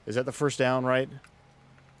 Is that the first down, right?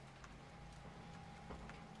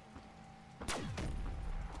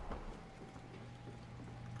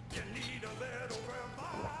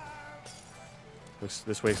 Looks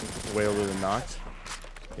this way over than not.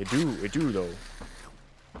 It do though.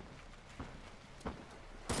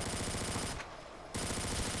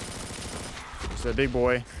 It's that big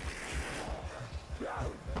boy.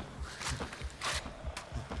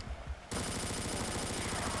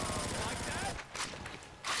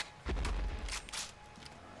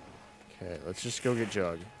 Okay, let's just go get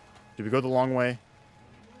Jug. Did we go the long way?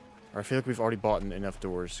 Or I feel like we've already bought enough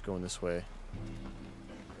doors going this way.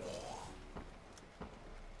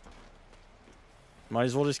 Might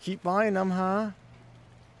as well just keep buying them, huh?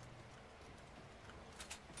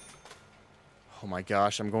 Oh my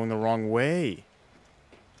gosh, I'm going the wrong way.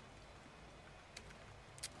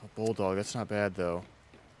 A bulldog, that's not bad though.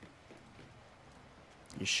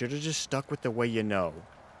 You should have just stuck with the way you know.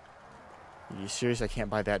 Are you serious? I can't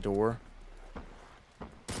buy that door?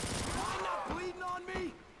 Not bleeding on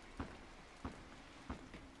me?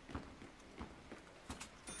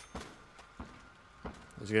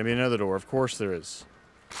 There's gonna be another door. Of course there is.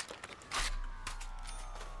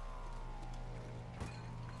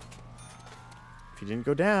 If you didn't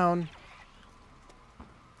go down.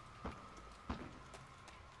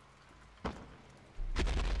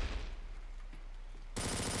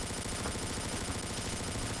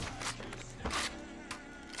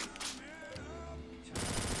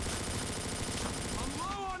 I'm low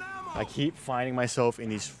on ammo! I keep finding myself in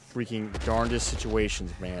these freaking darndest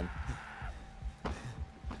situations, man.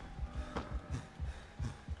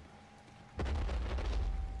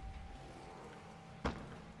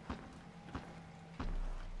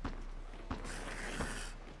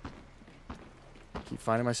 Keep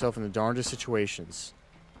finding myself in the darndest situations.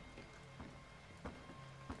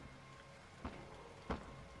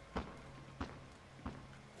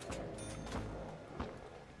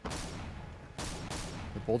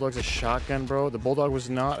 The Bulldog's a shotgun, bro. The Bulldog was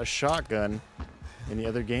not a shotgun in the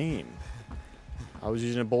other game. I was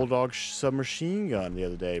using a Bulldog submachine gun the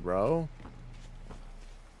other day, bro.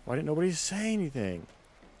 Why didn't nobody say anything?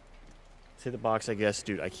 Let's hit the box, I guess.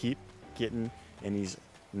 Dude, I keep getting in these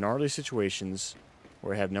gnarly situations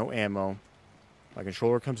where I have no ammo. My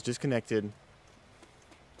controller comes disconnected.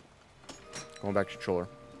 Going back to controller.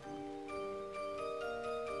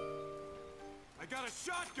 I got a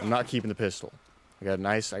shotgun! I'm not keeping the pistol. I got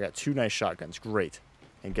 2 nice shotguns. Great.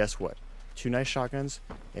 And guess what? 2 nice shotguns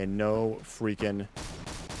and no freaking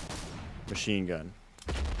machine gun.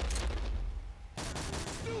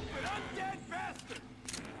 Stupid undead bastard!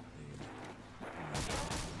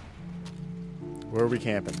 Where are we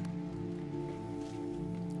camping?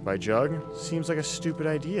 By Jug? Seems like a stupid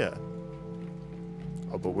idea.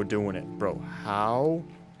 Oh, but we're doing it. Bro, how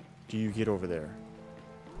do you get over there?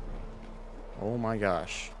 Oh my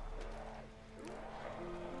gosh.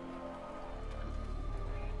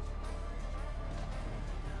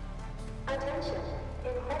 Attention.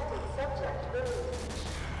 Infected subject released.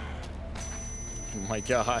 Oh my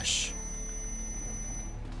gosh.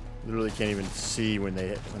 Literally can't even see when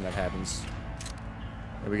that happens.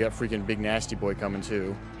 And we got freaking big nasty boy coming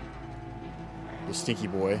too. The stinky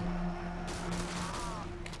boy. Get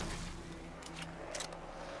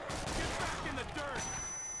back in the dirt!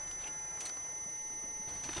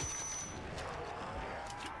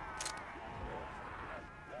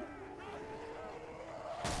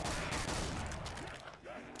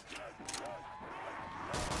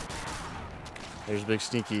 There's big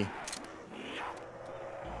stinky. You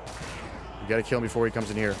gotta kill him before he comes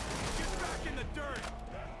in here. Get back in the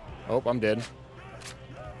Oh, I'm dead.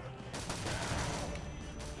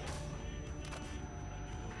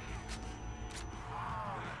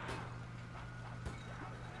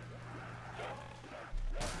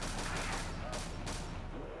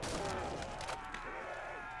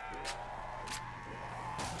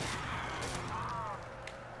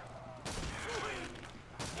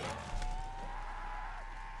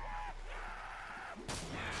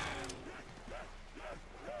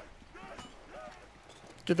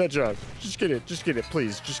 Get that jug. Just get it. Just get it,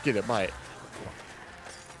 please. Just get it. Buy it.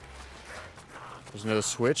 There's another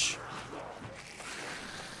switch.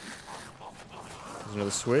 There's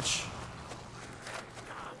another switch.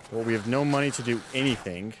 Well, we have no money to do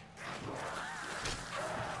anything.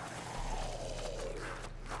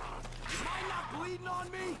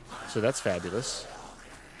 So that's fabulous.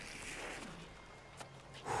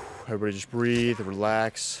 Everybody just breathe,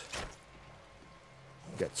 relax.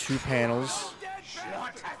 We've got 2 panels.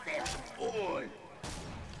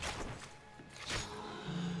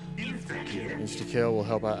 Insta-kill will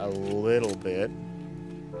help out a little bit.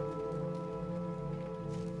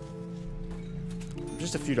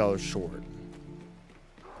 Just a few dollars short.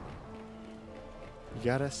 You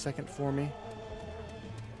got a second for me?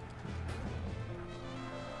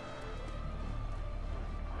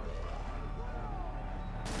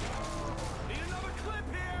 Need another clip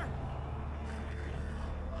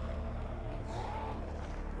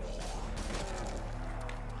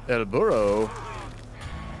here. El Burro.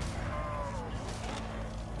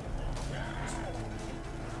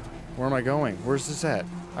 Where am I going? Where's this at?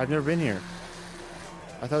 I've never been here.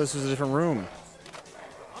 I thought this was a different room.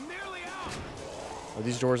 I'm nearly out. Are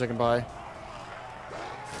these doors I can buy?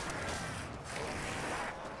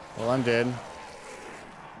 Well, I'm dead.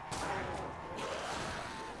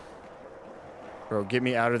 Bro, get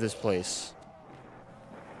me out of this place.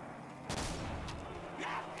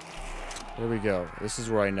 There we go. This is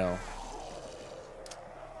where I know.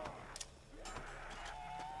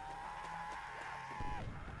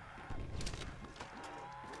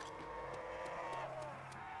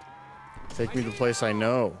 Take me to the place I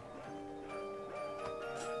know.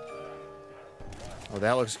 Oh,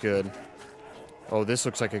 that looks good. Oh, this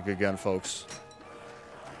looks like a good gun, folks.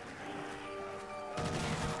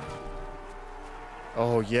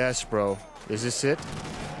 Oh, yes, bro. Is this it?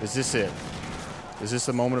 Is this it? Is this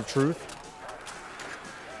the moment of truth?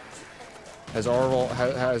 Has our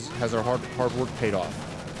hard work paid off?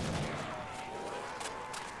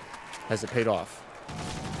 Has it paid off?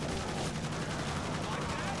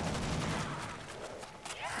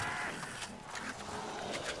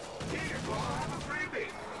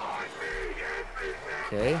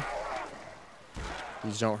 Okay.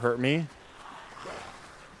 These don't hurt me.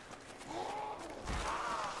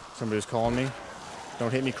 Somebody's calling me.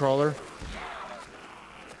 Don't hit me, crawler.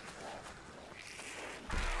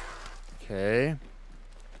 Okay.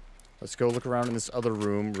 Let's go look around in this other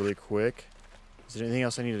room really quick. Is there anything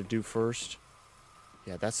else I need to do first?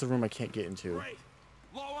 Yeah, that's the room I can't get into. Great.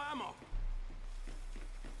 Low ammo.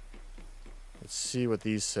 Let's see what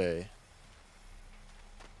these say.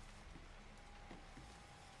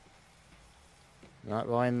 Not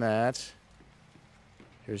buying that.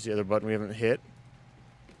 Here's the other button we haven't hit.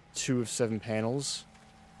 2 of 7 panels.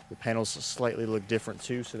 The panels slightly look different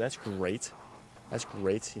too, so that's great. That's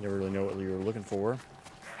great. You never really know what you're looking for.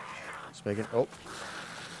 Just making. Oh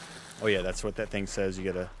yeah, that's what that thing says. You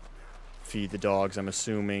gotta feed the dogs. I'm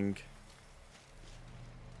assuming.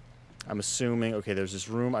 Okay, there's this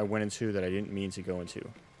room I went into that I didn't mean to go into.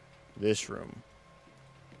 This room.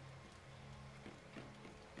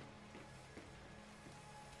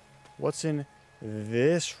 What's in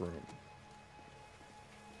this room?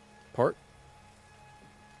 Part?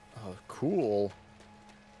 Oh, cool.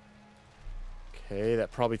 Okay,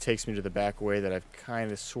 that probably takes me to the back way that I've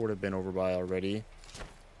kind of sort of been over by already.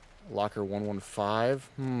 Locker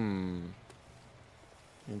 115.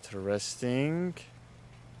 Interesting.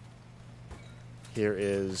 Here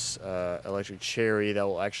is electric cherry. That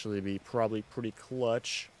will actually be probably pretty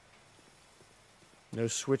clutch. No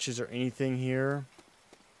switches or anything here.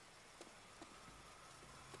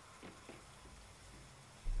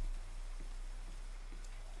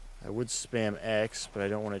 I would spam X, but I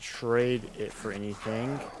don't want to trade it for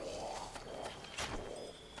anything.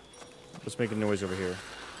 Let's make a noise over here.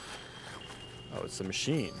 Oh, it's the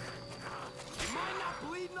machine. Am I not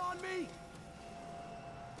bleeding on me?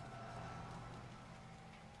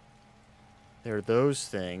 There are those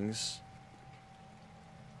things.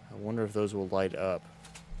 I wonder if those will light up.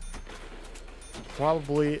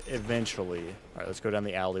 Probably eventually. Alright, let's go down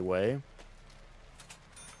the alleyway.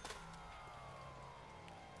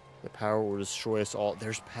 The power will destroy us all.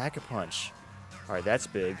 There's Pack-a-Punch. All right, that's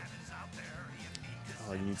big.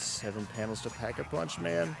 Oh, you need 7 panels to Pack-a-Punch,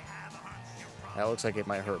 man. That looks like it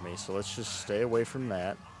might hurt me, so let's just stay away from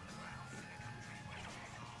that.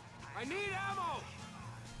 I need ammo.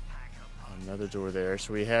 Another door there.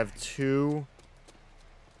 So we have 2.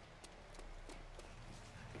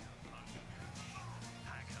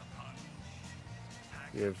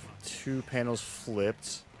 We have 2 panels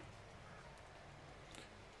flipped.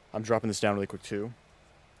 I'm dropping this down really quick, too.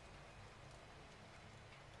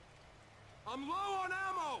 I'm low on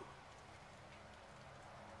ammo.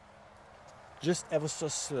 Just ever so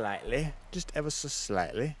slightly. Just ever so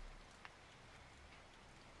slightly.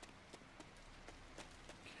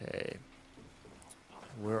 Okay.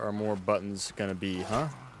 Where are more buttons gonna be, huh?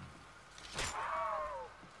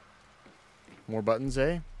 More buttons,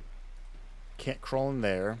 eh? Can't crawl in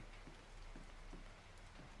there.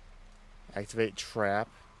 Activate trap.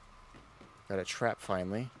 Got a trap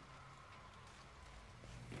finally.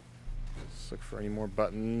 Let's look for any more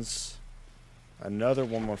buttons. Another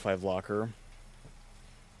 115 locker.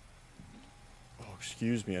 Oh,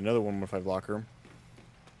 excuse me. Another 115 locker.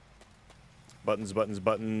 Buttons, buttons,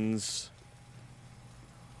 buttons.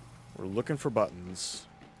 We're looking for buttons.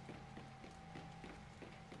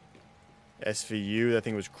 SVU, that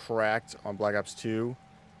thing was cracked on Black Ops 2.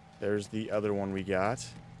 There's the other one we got.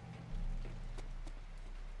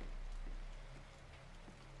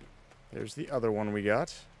 There's the other one we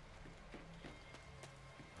got.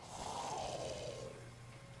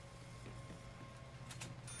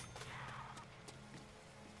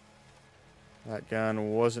 That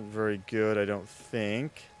gun wasn't very good, I don't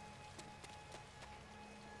think.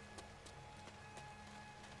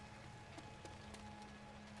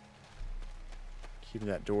 Keeping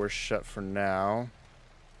that door shut for now.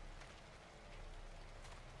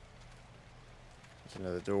 There's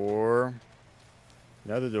another door.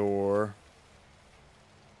 Another door.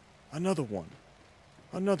 Another one.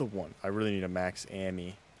 Another one. I really need a max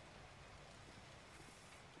ammo.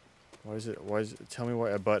 Why is it, tell me why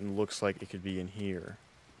a button looks like it could be in here.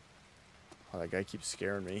 Oh, that guy keeps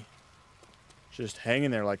scaring me. Just hanging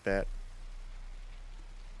there like that.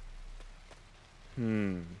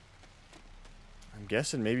 I'm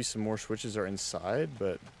guessing maybe some more switches are inside,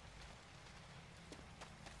 but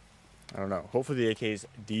I don't know. Hopefully the AK is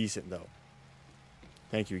decent, though.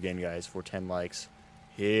 Thank you again, guys, for 10 likes.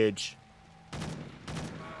 Huge.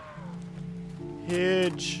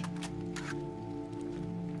 Huge.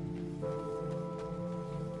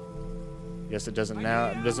 Guess it doesn't now.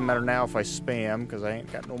 It doesn't matter now if I spam, because I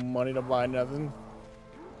ain't got no money to buy nothing.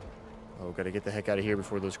 Oh, gotta get the heck out of here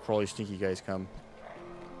before those crawly, stinky guys come.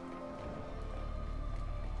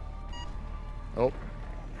 Oh.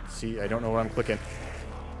 See, I don't know what I'm clicking.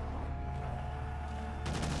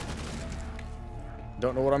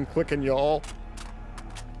 Don't know what I'm clicking, y'all.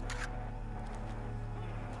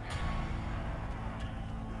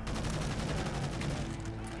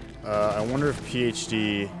 I wonder if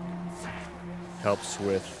PhD helps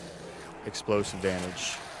with explosive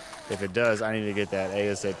damage. If it does, I need to get that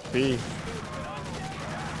ASAP.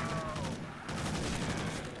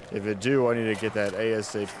 If it do, I need to get that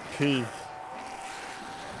ASAP.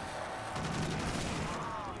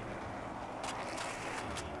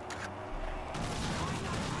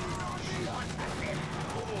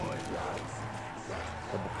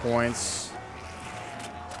 Couple points.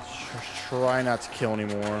 Try not to kill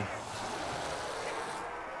anymore.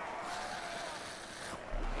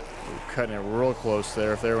 Cutting it real close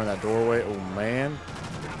there. If they were in that doorway, oh man.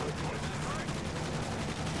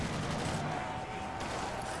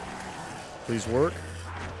 Please work.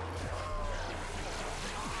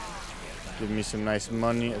 Give me some nice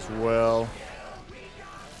money as well.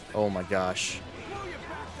 Oh my gosh.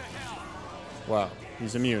 Wow,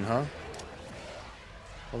 he's immune, huh?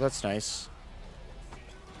 Well, that's nice.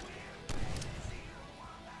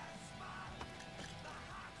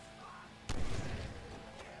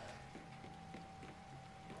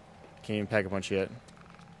 Can't even pack a punch yet.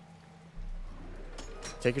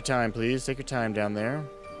 Take your time, please. Take your time down there.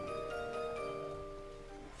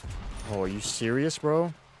 Oh, are you serious,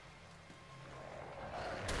 bro?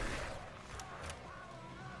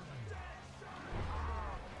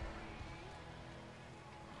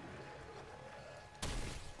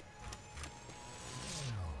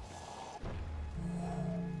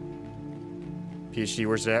 PhD,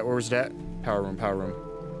 where's that? Where's that? Power room, power room.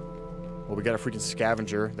 Well, we got a freaking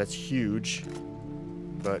scavenger. That's huge.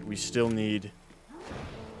 But we still need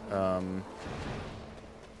PhD.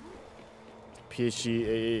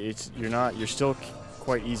 You're still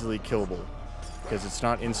quite easily killable because it's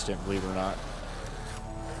not instant, believe it or not.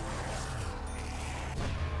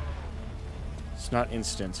 It's not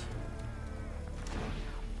instant.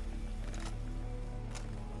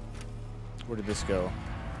 Where did this go?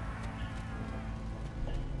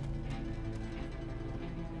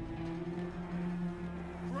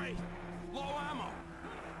 Great. Low ammo.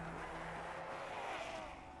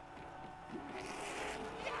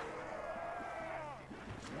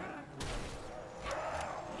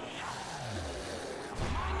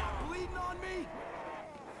 Am I not bleeding on me?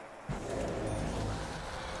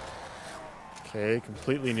 Okay,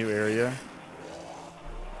 completely new area.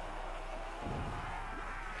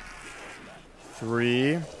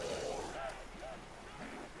 3. Okay,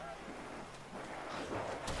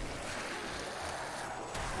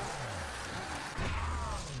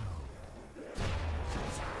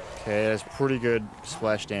 that's pretty good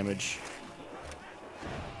splash damage.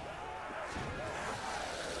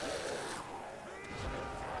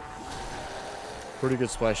 Pretty good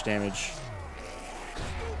splash damage.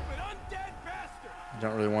 Stupid undead bastard!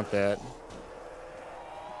 Don't really want that.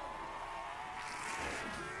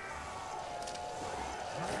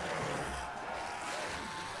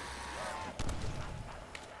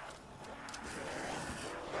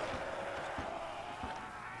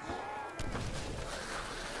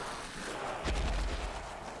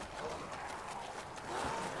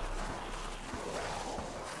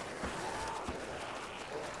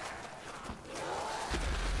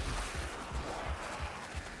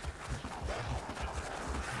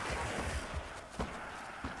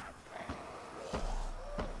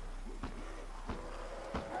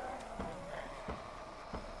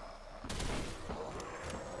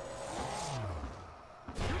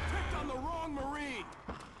 You picked on the wrong Marine!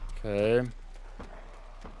 Okay.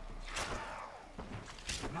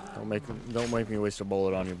 Don't make me waste a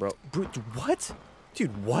bullet on you, bro. What?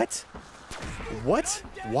 Dude, what? What?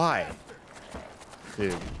 Why?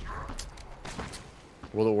 Dude.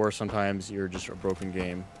 World at War, sometimes you're just a broken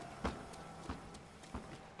game.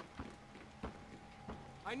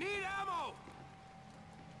 I need ammo!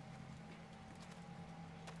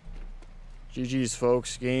 GG's,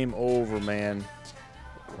 folks. Game over, man.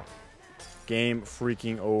 Game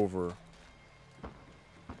freaking over.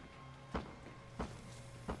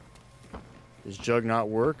 Does Jug not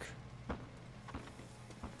work?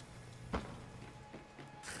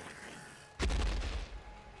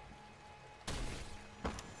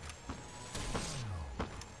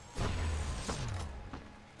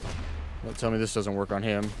 Don't tell me this doesn't work on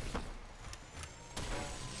him.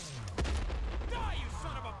 Die, you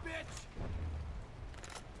son of a bitch!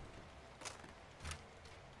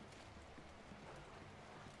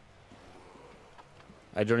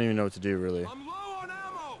 I don't even know what to do, really. I'm low on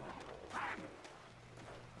ammo!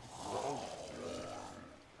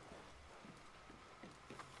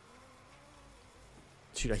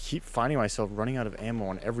 Dude, I keep finding myself running out of ammo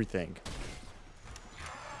on everything.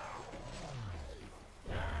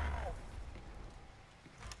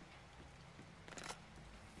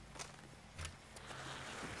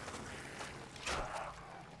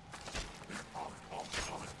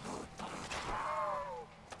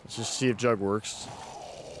 Let's just see if Jug works.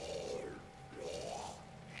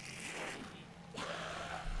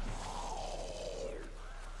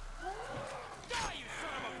 Die, you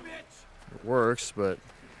son of a bitch! It works, but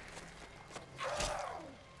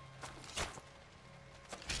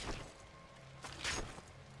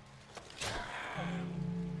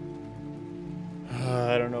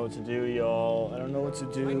I don't know what to do, y'all. I don't know what to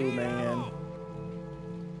do, man. Ammo.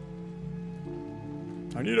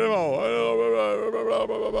 I need ammo.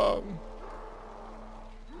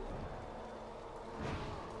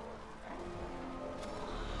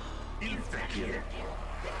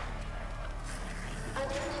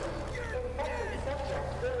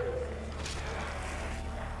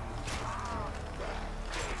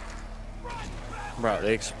 Bro,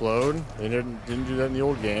 they explode. They didn't do that in the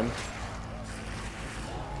old game.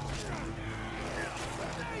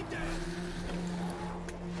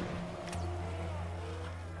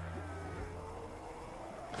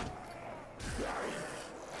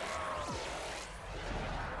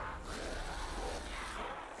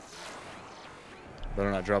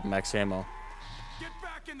 Better not drop max ammo. Get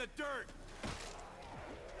back in the dirt!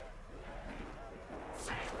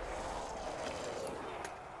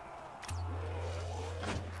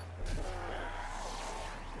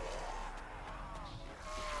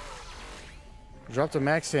 Drop the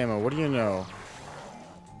max ammo. What do you know?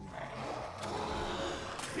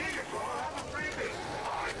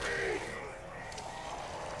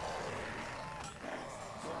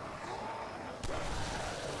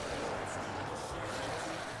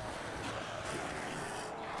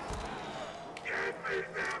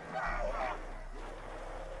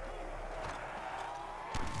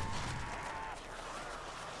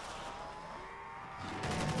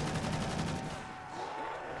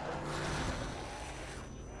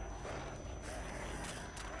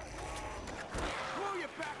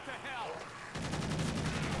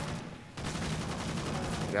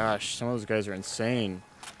 gosh, some of those guys are insane.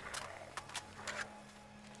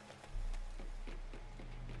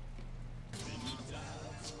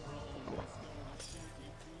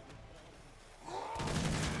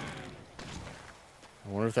 I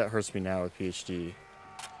wonder if that hurts me now with PhD.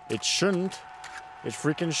 It shouldn't. It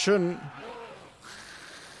freaking shouldn't.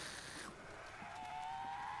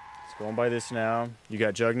 Let's go and buy this now. You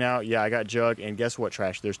got Jug now? Yeah, I got Jug. And guess what,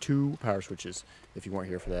 Trash? There's 2 power switches, if you weren't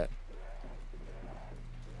here for that.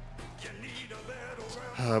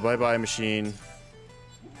 Bye-bye, machine.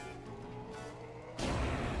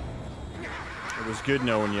 It was good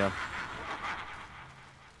knowing you.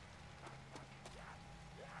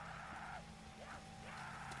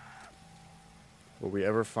 Will we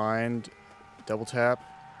ever find double tap?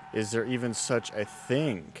 Is there even such a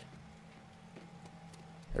thing?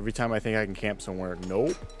 Every time I think I can camp somewhere,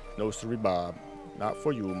 nope. No siree, Bob. Not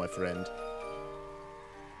for you, my friend.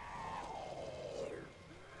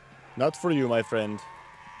 Not for you, my friend.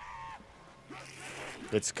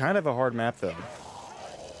 It's kind of a hard map, though.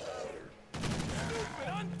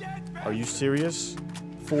 Are you serious?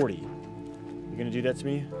 40. You gonna do that to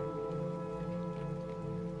me?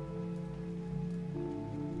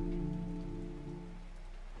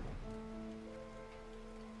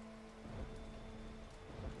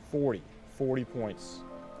 $40 points.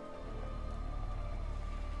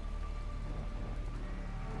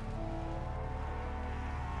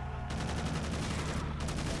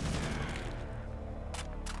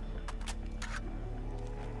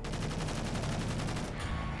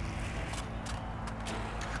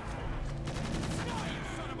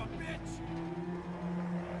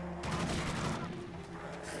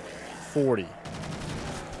 $40.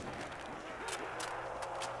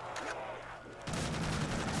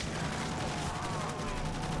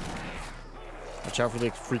 Watch out for the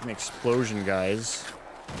freaking explosion, guys.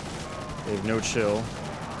 They have no chill.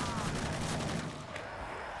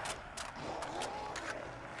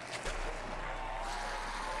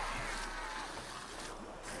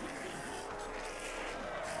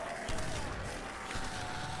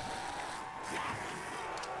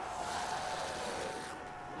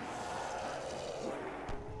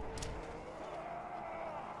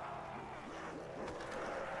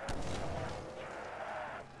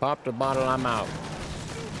 Pop the bottle, I'm out.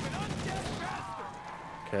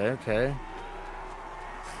 Okay, okay.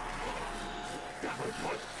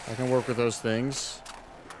 I can work with those things.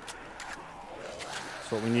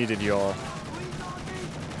 That's what we needed, y'all.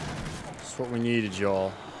 That's what we needed,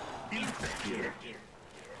 y'all.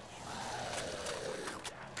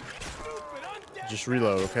 Just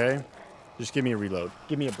reload, okay? Just give me a reload.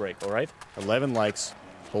 Give me a break, all right? 11 likes.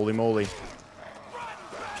 Holy moly.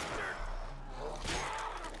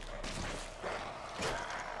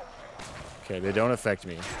 Okay, they don't affect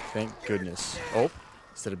me. Thank goodness. Oh,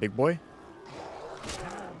 is that a big boy?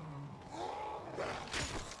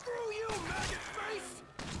 Screw you, maggot face!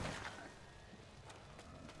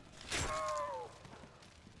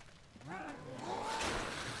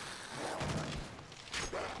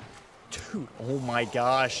 Dude, oh my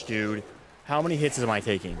gosh, dude. How many hits am I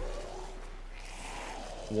taking?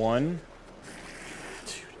 1.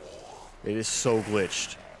 Dude, it is so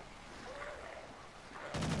glitched.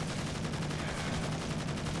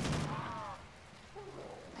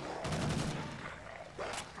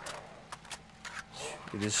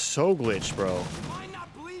 It is so glitched, bro. Am I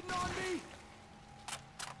not bleeding on me?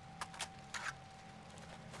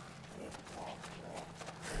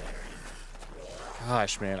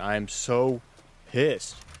 Gosh, man, I am so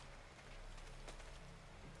pissed.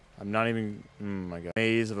 I'm not even... Oh my god.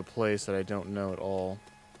 Maze of a place that I don't know at all.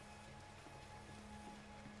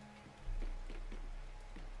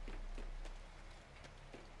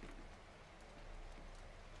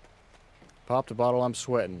 Popped a bottle, I'm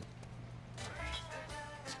sweating.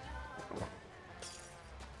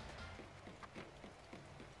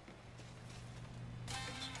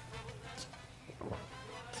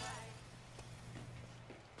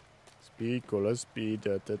 Speed, cola, speed,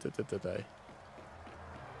 da, da, da, da, da, da.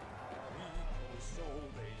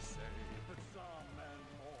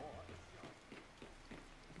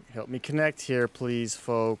 Help me connect here, please,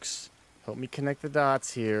 folks. Help me connect the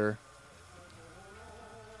dots here.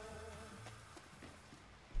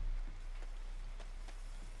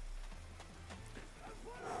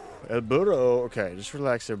 El burro. Okay, just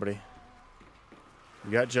relax, everybody.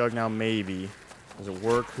 We got Jug now, maybe. Does it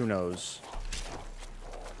work? Who knows?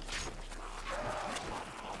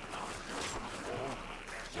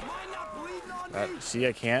 See,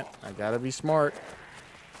 I can't. I gotta be smart.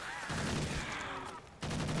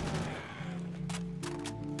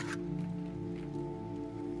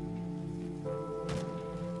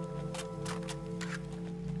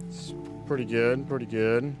 pretty good, pretty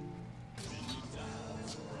good.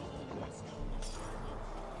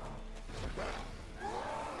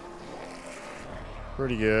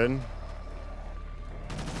 Pretty good.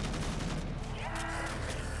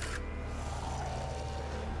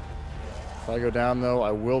 If I go down, though,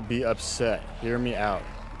 I will be upset. Hear me out.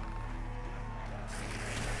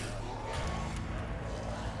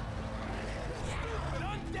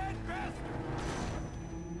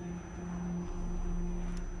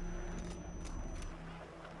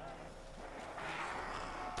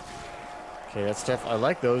 Okay, that's tough. I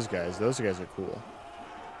like those guys. Those guys are cool.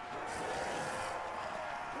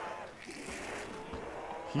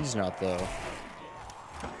 He's not, though. You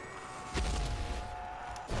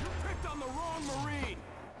picked on the wrong Marine.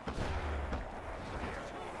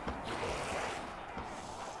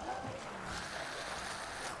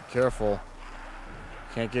 Careful.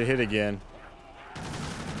 Can't get hit again.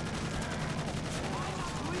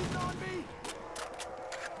 Lean on me.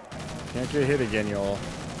 Can't get hit again, y'all.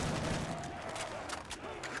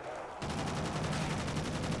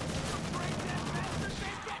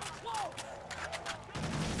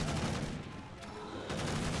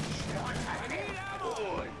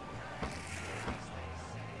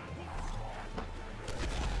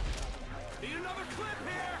 Need another clip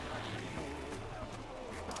here.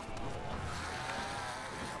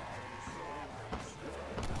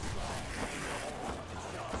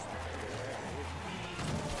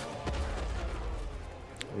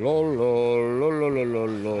 Lo lo lo lo lo lo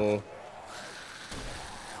lo.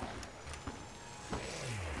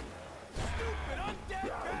 Stupid undead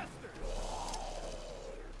bastard.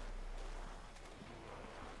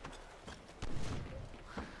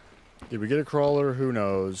 Did we get a crawler? Who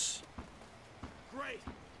knows? Great.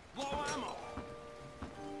 Low ammo.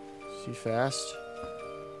 Is he fast?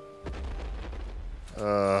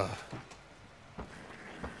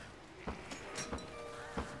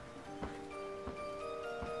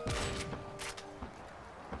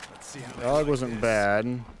 Let's see how Dog wasn't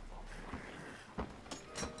bad.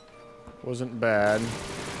 Wasn't bad.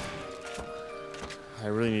 I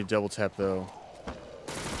really need double tap though.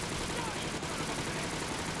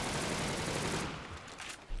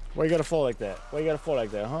 Why you gotta fall like that? Why you gotta fall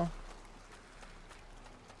like that, huh?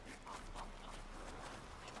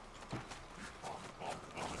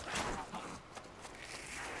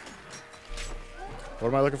 What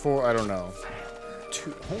am I looking for? I don't know.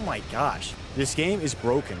 Oh my gosh. This game is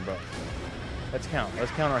broken, bro. Let's count. Let's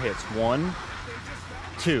count our hits. 1,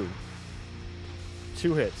 2.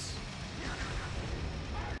 2 hits.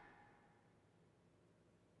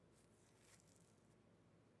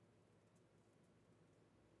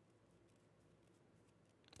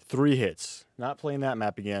 Three hits. Not playing that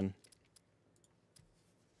map again.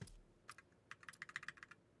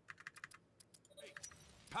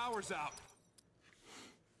 Power's out.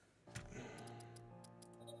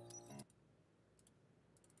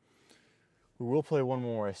 We will play one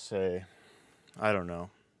more, I say. I don't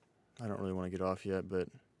know. I don't really want to get off yet, but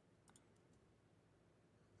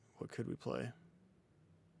what could we play?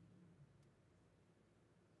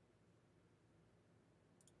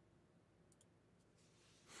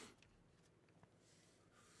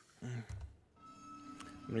 I'm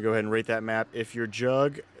gonna go ahead and rate that map. If your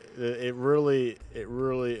jug, it really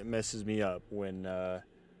messes me up when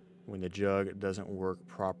the jug doesn't work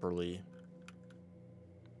properly.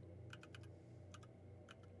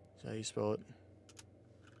 Is that how you spell it?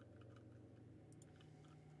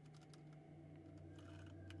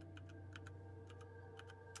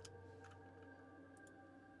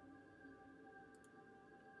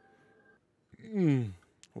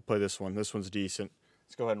 We'll play this one. This one's decent.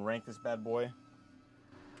 Let's go ahead and rank this bad boy.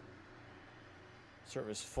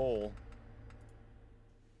 Service full.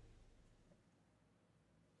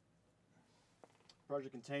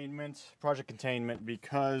 Project Containment. Project Containment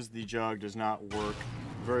because the jug does not work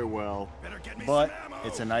very well. Better get me But some ammo.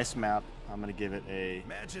 it's a nice map. I'm going to give it a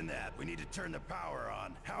Imagine that. We need to turn the power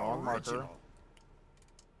on. How Wrong marker. original.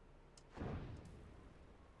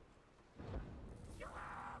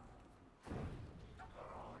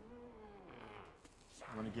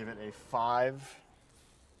 I'm going to give it a 5.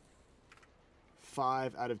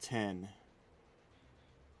 5 out of 10.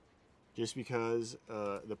 Just because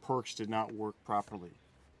the perks did not work properly.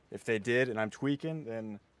 If they did and I'm tweaking,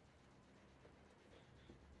 then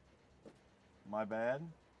my bad.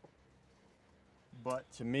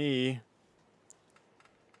 But to me,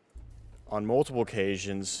 on multiple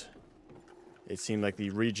occasions, it seemed like the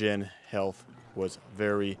regen health was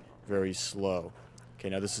very, very slow. Okay,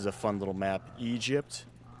 now this is a fun little map. Egypt.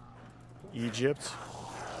 I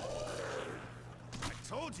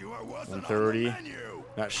told told you I wasn't 130. on the menu.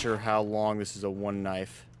 Not sure how long this is a one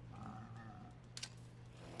knife.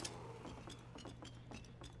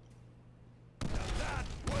 That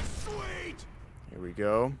was sweet. Here we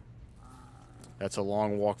go. That's a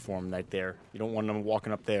long walk for him right there. You don't want him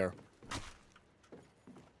walking up there.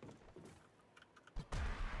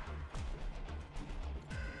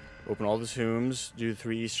 Open all the tombs. Do the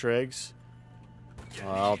 3 Easter eggs.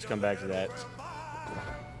 I'll have to come back to that.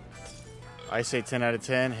 I say 10 out of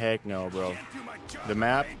 10. Heck no, bro. The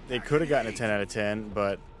map, they could have gotten a 10 out of 10,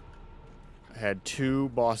 but had 2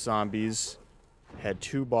 boss zombies.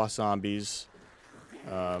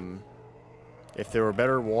 If there were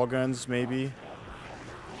better wall guns, maybe.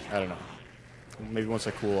 I don't know. Maybe once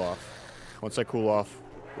I cool off. Once I cool off,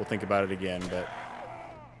 we'll think about it again. But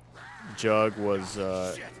Jug was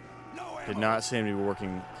did not seem to be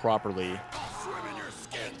working properly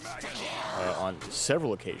on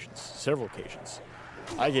several occasions.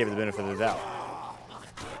 I gave it the benefit of the doubt.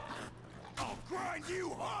 I'll grind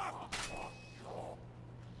you up.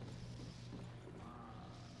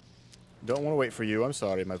 Don't want to wait for you. I'm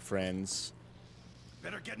sorry, my friends.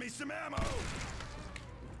 Better get me some ammo.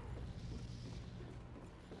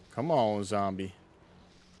 Come on, zombie.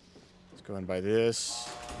 Let's go ahead and buy this.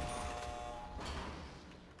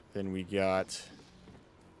 Then we got...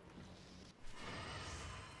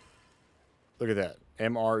 Look at that.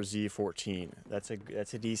 MRZ-14. That's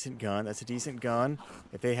a decent gun. That's a decent gun.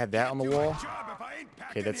 If they had that on the wall...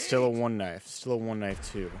 Okay, that's still a one knife. Still a one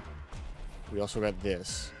knife, too. We also got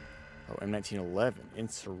this. Oh, M1911.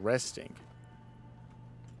 Interesting.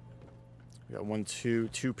 We got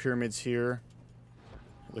two pyramids here.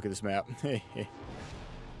 Look at this map. It's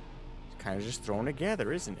kind of just thrown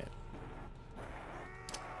together, isn't it?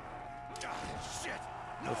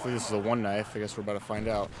 Hopefully this is a one knife. I guess we're about to find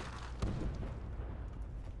out.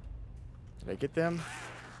 Did I get them?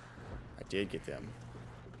 I did get them.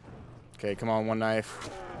 Okay, come on, one knife.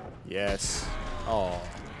 Yes. Oh.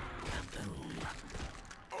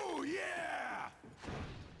 Oh yeah.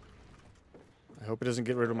 I hope it doesn't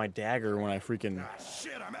get rid of my dagger when I freaking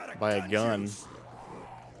Shit, I'm out of buy a gun. juice.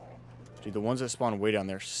 Dude, the ones that spawn way down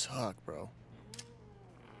there suck, bro.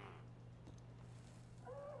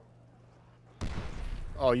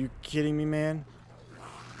 Oh, you kidding me, man?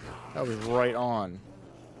 That was right on.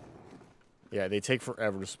 Yeah, they take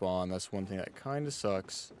forever to spawn. That's one thing that kind of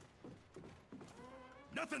sucks.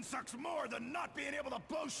 Nothing sucks more than not being able to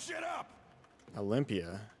blow shit up.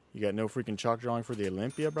 Olympia. You got no freaking chalk drawing for the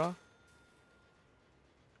Olympia, bro?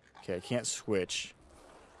 Okay, I can't switch.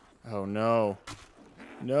 Oh, no.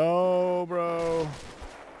 No, bro.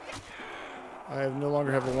 I no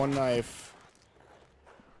longer have a one knife.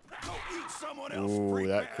 Go eat someone else, Ooh, freak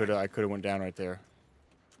that bag. I could have went down right there.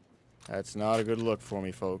 That's not a good look for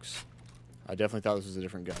me, folks. I definitely thought this was a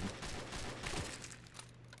different gun.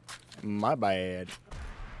 My bad.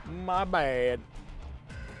 My bad.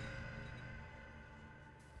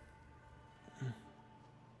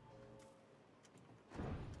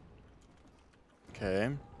 Okay.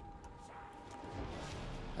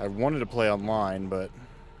 I wanted to play online, but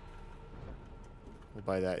we'll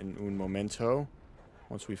buy that in un momento.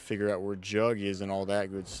 Once we figure out where Jug is and all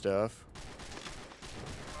that good stuff.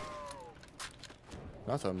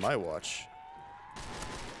 Not on my watch.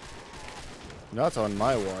 Not on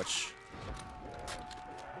my watch.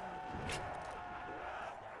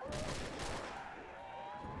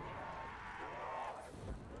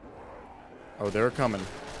 Oh, they're coming.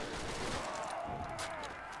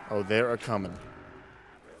 Oh, they're coming.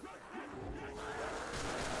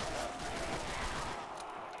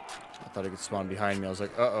 I thought it could spawn behind me. I was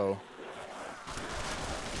like, uh-oh.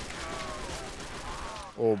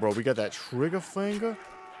 Oh, bro, we got that trigger finger.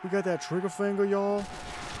 We got that trigger finger, y'all.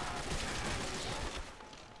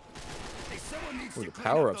 Hey, someone needs Oh, to the clean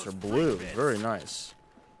up power-ups those are blue. freak bits. Very nice.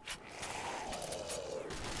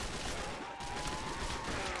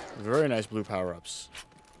 Very nice blue power-ups.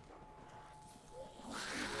 Much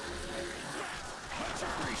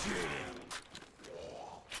appreciated.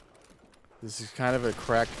 This is kind of a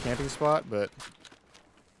cracked camping spot, but...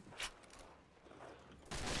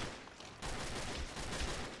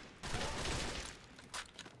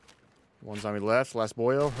 One zombie left. Last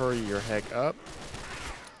boyo. Hurry your heck up.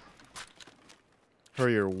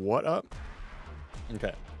 Hurry your what up?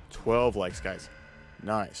 Okay. 12 likes, guys.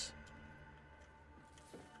 Nice.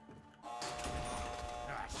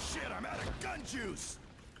 Ah, shit, I'm out of gun juice.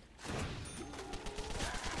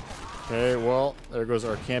 Okay, well, there goes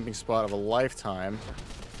our camping spot of a lifetime.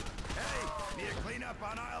 Hey, need to clean up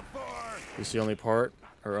on aisle 4. This is the only part,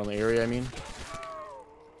 or only area, I mean.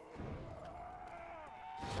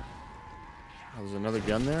 There's another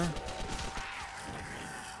gun there.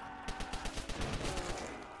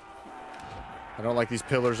 I don't like these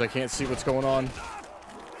pillars. I can't see what's going on.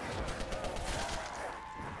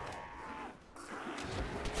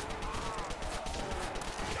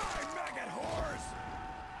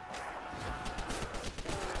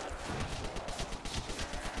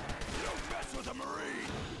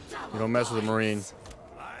 You don't mess with a Marine.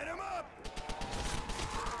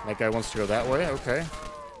 That guy wants to go that way? Okay.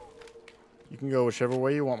 You can go whichever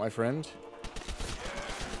way you want, my friend.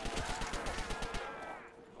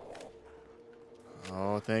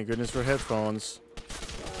 Oh, thank goodness for headphones.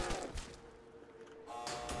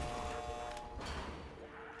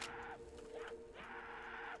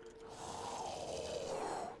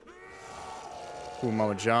 Ooh,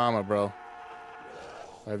 Mama Jama, bro.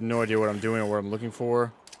 I have no idea what I'm doing or what I'm looking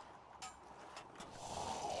for.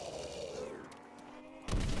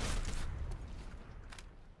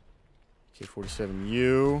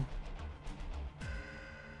 AK-47U.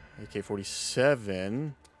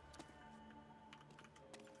 AK-47.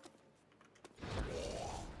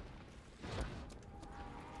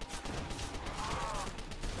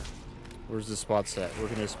 Where's the spot set? Where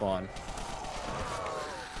can they spawn?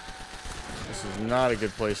 This is not a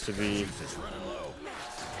good place to be. If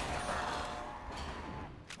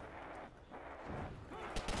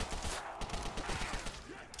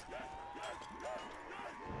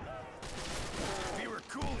you were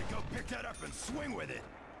cool, to go pick that up and swing with it.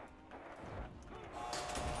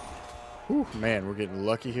 Whew, man, we're getting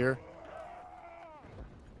lucky here.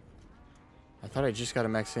 I thought I just got a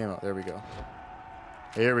max ammo. There we go.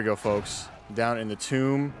 Here we go, folks. Down in the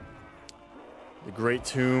tomb. The great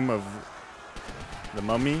tomb of the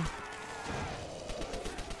mummy.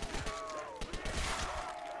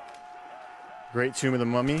 Great tomb of the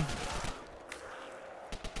mummy.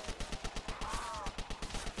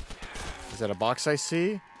 Is that a box I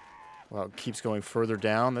see? Well, it keeps going further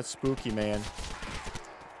down. That's spooky, man.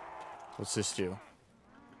 What's this do?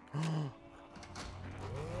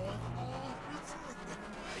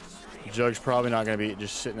 Jug's probably not going to be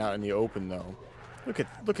just sitting out in the open, though. Look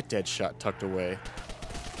at Deadshot tucked away.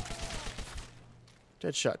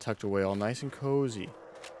 Deadshot tucked away, all nice and cozy.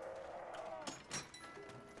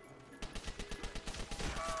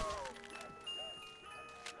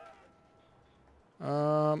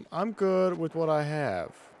 I'm good with what I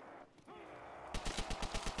have.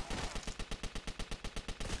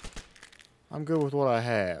 I'm good with what I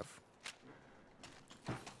have.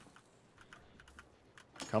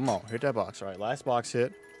 Come on, hit that box. All right, last box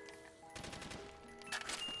hit.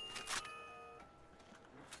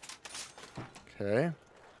 Okay.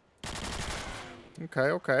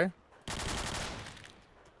 Okay.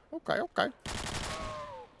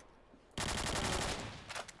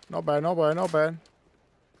 Not bad, not bad, not bad.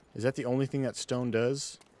 Is that the only thing that stone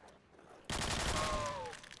does?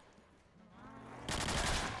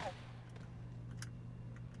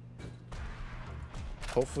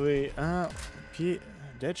 Hopefully,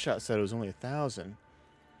 Deadshot said it was only 1,000.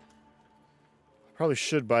 Probably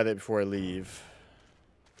should buy that before I leave.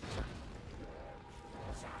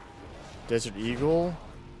 Desert Eagle.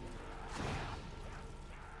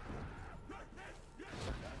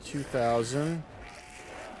 2,000.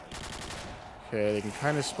 Okay, they can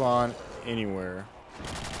kind of spawn anywhere.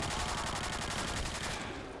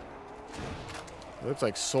 It looks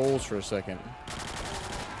like souls for a second.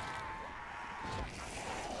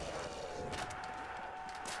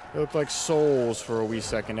 They look like souls for a wee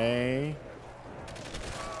second, eh?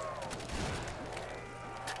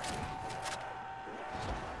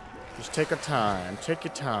 Just take your time. Take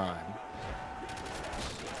your time.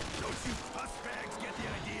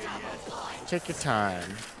 Take your time.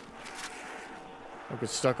 Don't get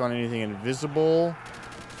stuck on anything invisible.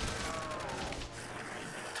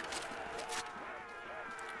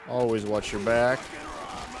 Always watch your back.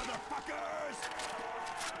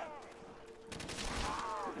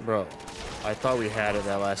 Bro, I thought we had it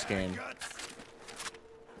that last game.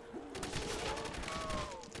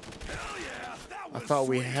 I thought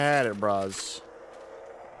we had it, bros.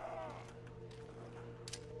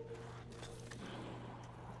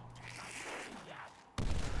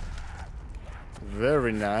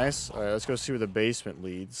 Very nice. Alright, let's go see where the basement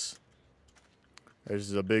leads.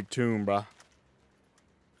 There's a big tomb, bruh.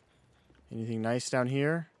 Anything nice down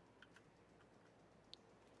here?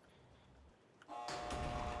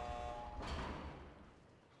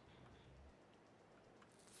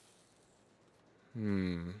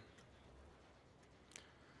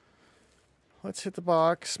 Let's hit the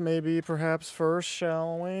box, maybe, perhaps, first,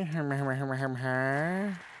 shall we?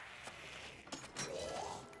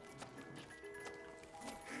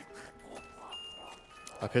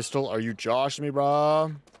 A pistol? Are you joshing me,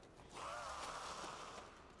 brah?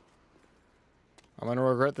 I'm gonna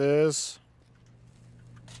regret this.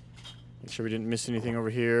 Make sure we didn't miss anything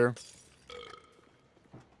over here.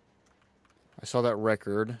 I saw that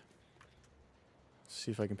record. Let's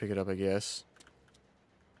see if I can pick it up, I guess.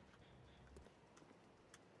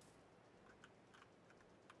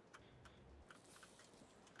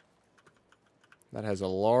 That has a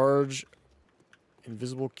large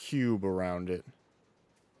invisible cube around it.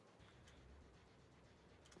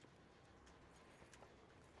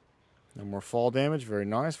 No more fall damage. Very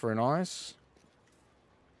nice, very nice.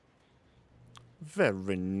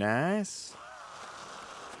 Very nice.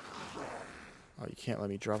 Oh, you can't let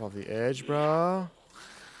me drop off the edge, brah.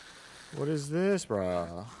 What is this,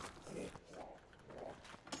 brah?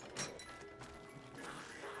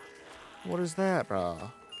 What is that,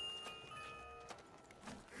 brah?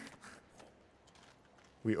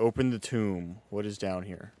 We opened the tomb. What is down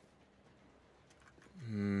here?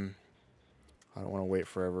 I don't want to wait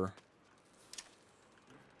forever.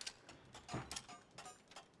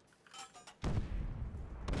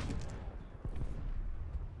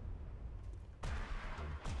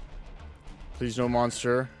 Please no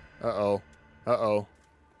monster. Uh-oh. Uh-oh.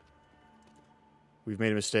 We've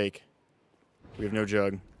made a mistake. We have no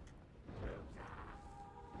jug.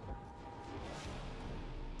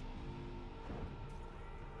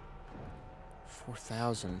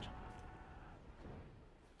 $4,000.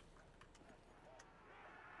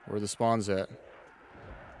 Where are the spawns at?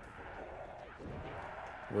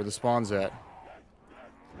 Where are the spawns at?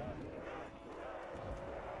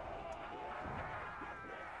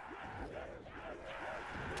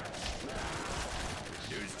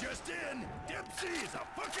 Dude's just in. Dempsey is a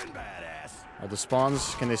fucking badass. Are the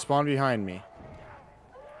spawns? Can they spawn behind me?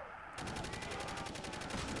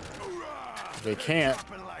 If they can't,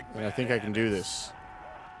 then I think I can do this.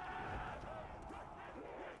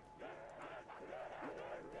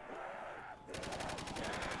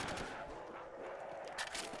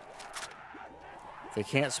 If they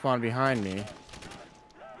can't spawn behind me,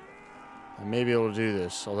 I may be able to do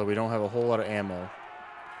this, although we don't have a whole lot of ammo.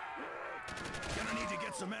 Gonna need to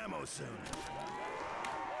get some ammo soon.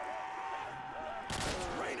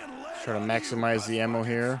 Try to maximize the ammo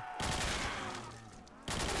here.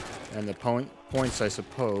 And the points, I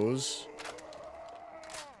suppose.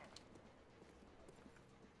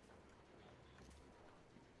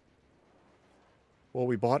 Well,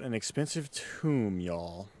 we bought an expensive tomb,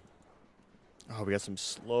 y'all. Oh, we got some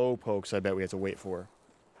slow pokes I bet we have to wait for.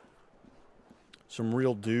 Some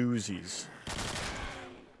real doozies.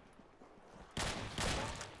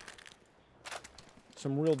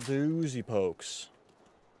 Some real doozy pokes.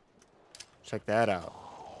 Check that out.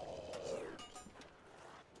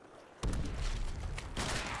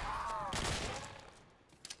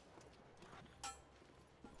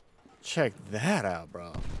 Check that out,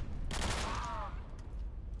 bro.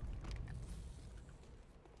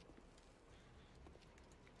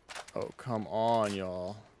 Oh, come on,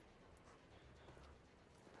 y'all.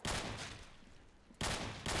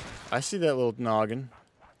 I see that little noggin.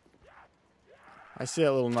 I see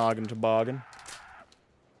that little noggin toboggan.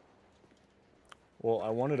 Well, I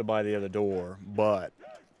wanted to buy the other door, but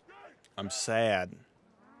I'm sad.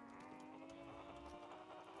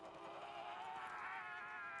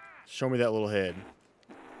 Show me that little head.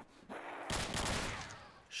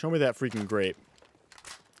 Show me that freaking grape.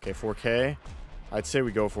 Okay, 4K. I'd say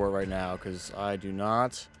we go for it right now, because I do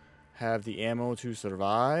not have the ammo to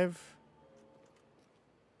survive.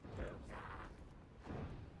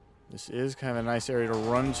 This is kind of a nice area to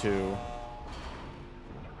run to.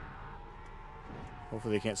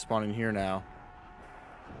 Hopefully they can't spawn in here now.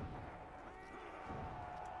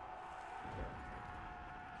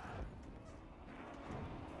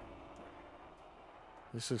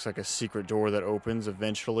 This looks like a secret door that opens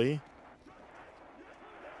eventually.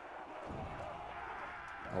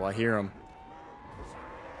 Oh, I hear him.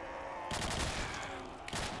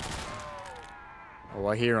 Oh,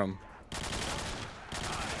 I hear him. I'm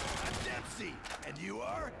Dempsey, and you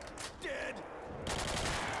are dead.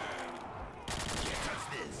 Can't touch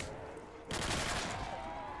this.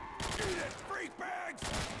 Eat it, freak bags.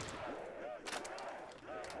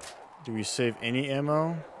 Do we save any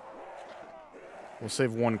ammo? We'll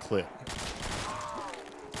save one clip. Chew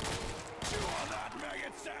on that,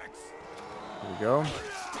 maggot sacks. There we go.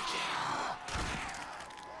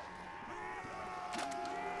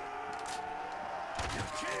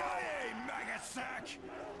 KIA, maggot sack.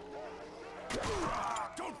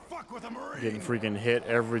 Don't fuck with a marine. Getting freaking hit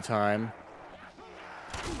every time.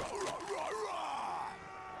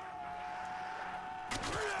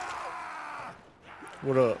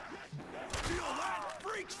 What up? Feel that,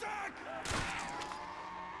 freak sack?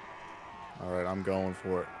 Alright, I'm going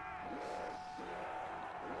for it.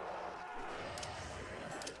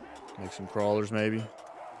 Make some crawlers, maybe.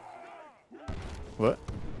 What?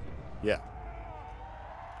 Yeah.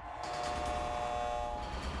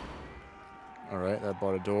 Alright, that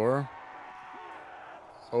bought a door.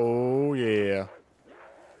 Oh, yeah.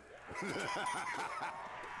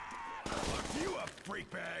 Fuck you up, freak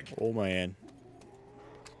bag. Oh, man.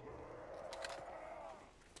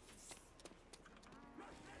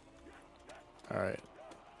 Alright.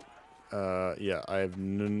 Yeah, I have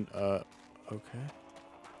none, okay.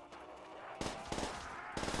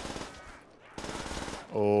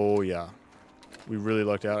 Oh, yeah. We really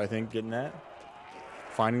lucked out, I think, getting that.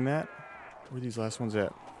 Finding that. Where are these last ones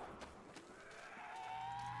at?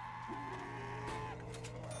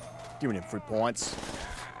 Give me them 3 points.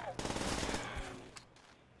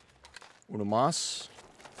 Una mas.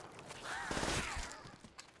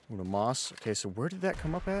 Una mas. Okay, so where did that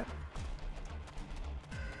come up at?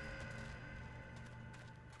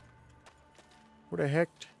 Where the heck?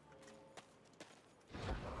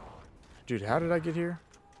 Dude, how did I get here?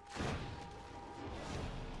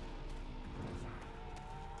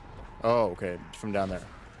 Oh, okay, from down there.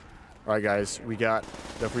 All right, guys, we got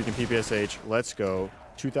the freaking PPSH. Let's go.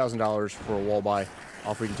 $2,000 for a wall buy.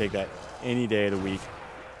 I'll freaking take that any day of the week.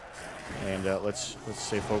 And let's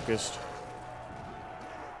stay focused.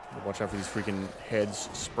 Watch out for these freaking heads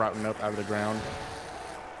sprouting up out of the ground.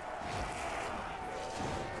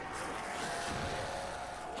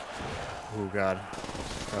 Oh God!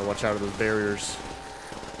 Gotta watch out for those barriers.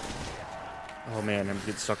 Oh man, I'm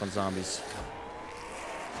getting stuck on zombies.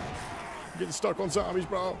 I'm getting stuck on zombies,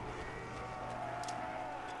 bro.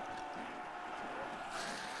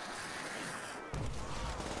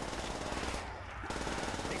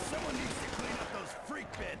 Hey, someone needs to clean up those freak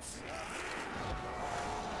bits.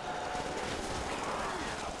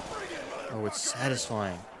 Bring it, mother. Oh, it's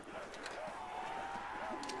satisfying.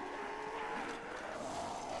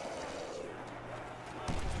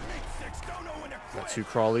 Don't know when to Got quit. 2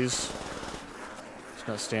 crawlies. Just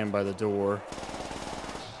gonna stand by the door.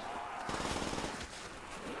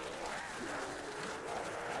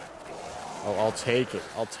 Oh, I'll take it.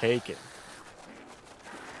 I'll take it.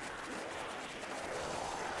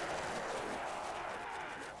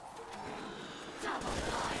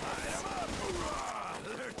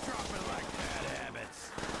 They're dropping like bad habits.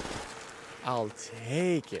 I'll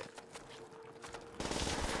take it.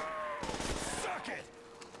 Suck it.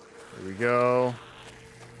 Here we go.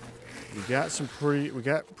 We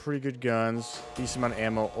got pretty good guns. Decent amount of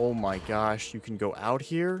ammo. Oh my gosh, you can go out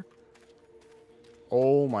here?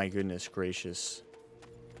 Oh my goodness gracious.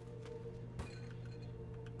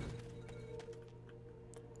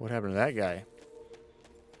 What happened to that guy?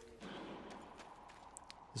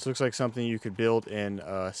 This looks like something you could build in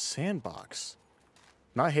a sandbox.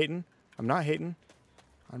 Not hating. I'm not hating.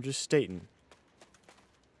 I'm just stating.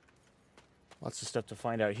 Lots of stuff to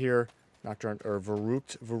find out here. Nocturne or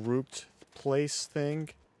Verrucht place thing.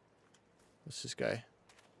 What's this guy?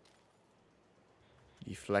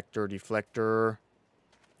 Deflector.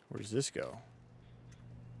 Where does this go?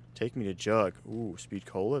 Take me to Jug. Ooh, Speed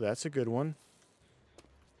Cola. That's a good one.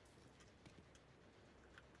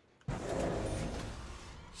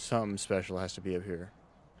 Something special has to be up here.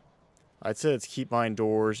 I'd say let's keep buying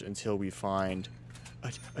doors until we find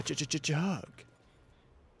a jug.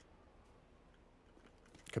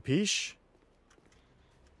 Capiche?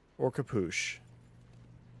 Or capuche?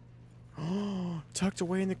 Oh, tucked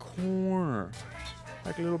away in the corner.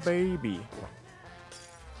 Like a little baby.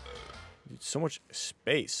 Dude, so much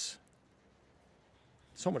space.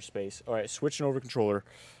 So much space. Alright, switching over controller.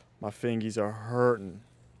 My fingies are hurting.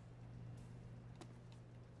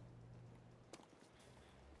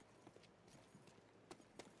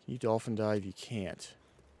 Can you dolphin dive? You can't.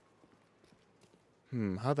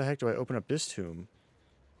 How the heck do I open up this tomb?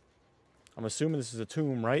 I'm assuming this is a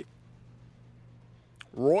tomb, right?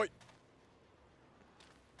 Right.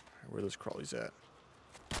 Where are those crawlies at?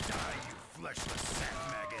 Die, you fleshless sack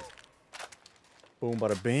maggot. Boom,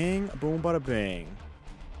 bada bing. Boom, bada bing.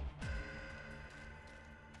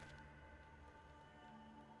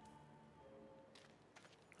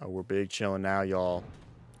 Oh, we're big chilling now, y'all.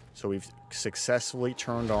 So we've successfully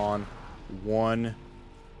turned on one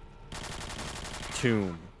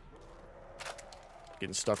tomb.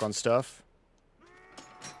 Getting stuck on stuff.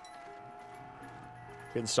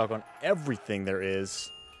 Getting stuck on everything there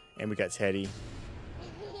is. And we got Teddy.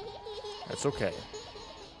 That's okay.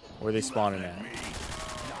 Where are they spawning at? Me,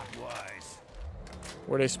 not wise.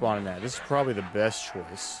 Where are they spawning at? This is probably the best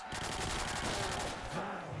choice.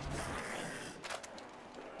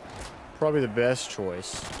 probably the best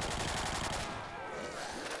choice.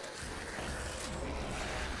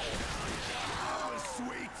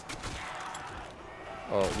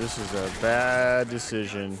 Oh, this is a bad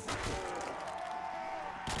decision.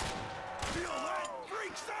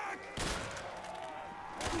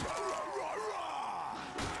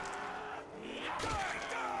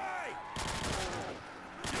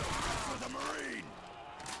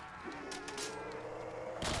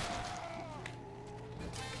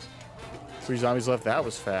 Three zombies left. That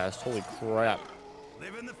was fast. Holy crap.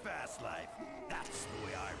 Living the fast life. That's the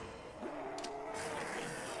way I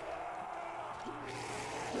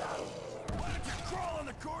roll. Why don't you crawl in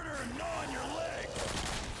the corner and gnaw on your leg?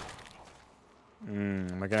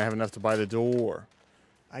 Am I gonna have enough to buy the door?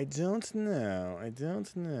 I don't know. I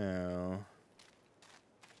don't know.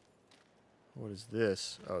 What is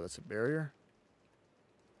this? Oh, that's a barrier?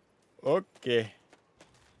 Okay.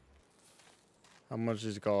 How much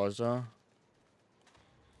does it cost, huh?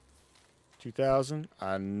 2,000?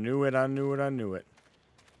 I knew it, I knew it, I knew it.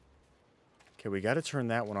 Okay, we gotta turn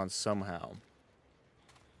that one on somehow.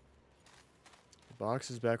 The box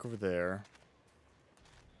is back over there.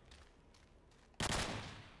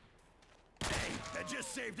 Hey, that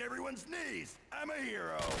just saved everyone's knees. I'm a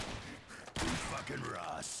hero. You fucking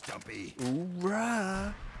raw, Stumpy.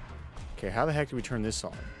 Hoorah! Okay, how the heck do we turn this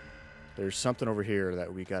on? There's something over here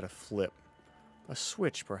that we gotta flip. A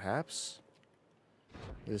switch, perhaps.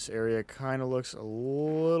 This area kind of looks a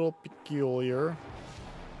little peculiar.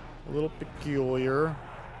 A little peculiar.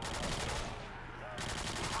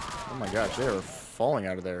 Oh my gosh, they are falling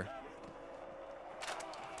out of there.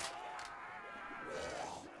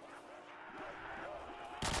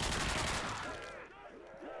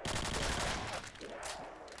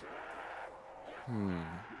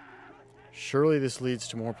 Surely this leads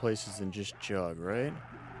to more places than just Jug, right?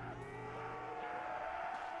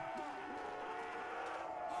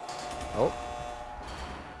 Oh.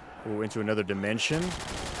 Ooh, into another dimension.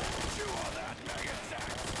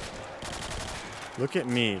 Look at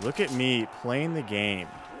me playing the game.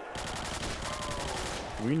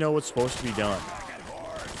 We know what's supposed to be done.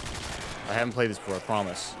 I haven't played this before, I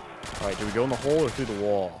promise. Alright, do we go in the hole or through the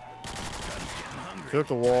wall? I feel like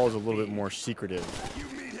the wall is a little bit more secretive. You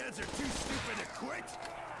meatheads are too stupid to quit.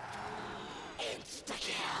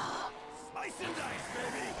 Insta-kill. Slice and dice,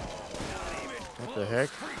 baby. Not even What the heck?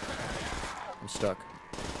 I'm stuck.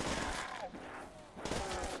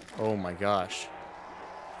 Oh my gosh.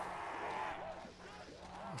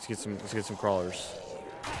 Let's get some crawlers.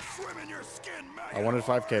 swim in your skin, maggot. I wanted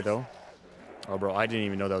 5K though. Oh bro, I didn't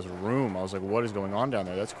even know that was a room. I was like, what is going on down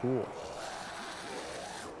there? That's cool.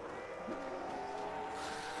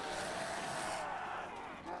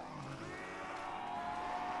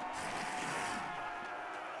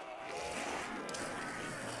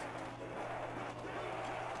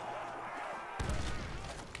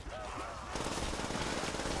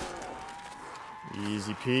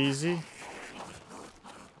 Easy peasy.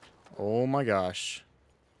 Oh my gosh.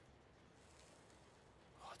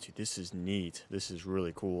 Oh, dude, this is neat. This is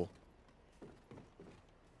really cool.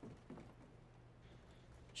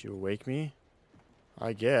 Did you awake me?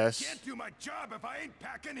 I guess. Can't do my job if I ain't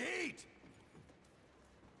packing heat.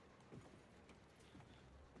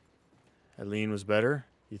 Eileen was better,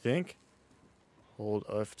 you think? Hold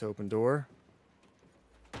F to open door.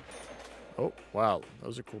 Oh, wow.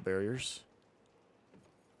 Those are cool barriers.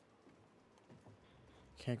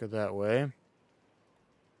 Can't go that way.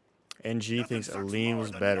 NG thinks Eileen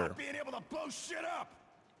was better. Not being able to blow shit up.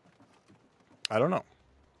 I don't know.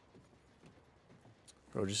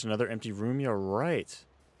 Bro, just another empty room? You're right.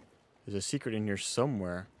 There's a secret in here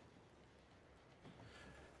somewhere.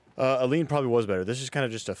 Eileen probably was better. This is kind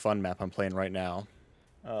of just a fun map I'm playing right now.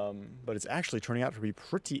 But it's actually turning out to be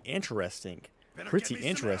pretty interesting. Pretty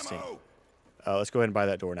interesting. Let's go ahead and buy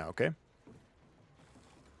that door now, okay?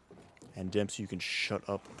 And Dempsey, you can shut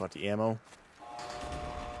up about the ammo.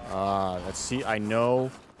 Let's see. I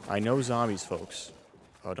know zombies, folks.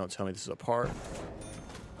 Oh, don't tell me this is a part.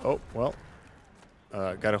 Oh, well.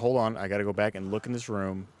 Gotta hold on. I gotta go back and look in this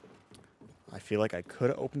room. I feel like I could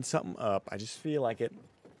have opened something up. I just feel like it.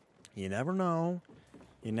 You never know.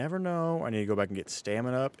 You never know. I need to go back and get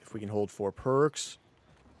stamina up. If we can hold 4 perks.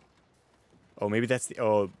 Oh, maybe that's the.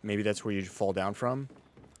 Oh, maybe that's where you fall down from.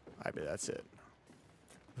 I bet that's it.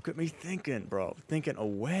 Look at me thinking, bro. Thinking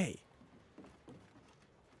away.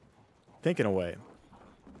 Thinking away.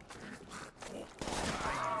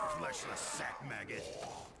 Fleshless sack maggot.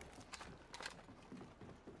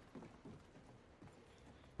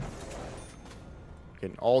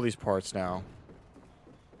 Getting all these parts now.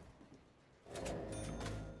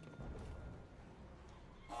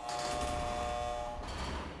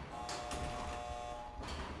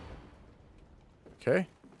 Okay.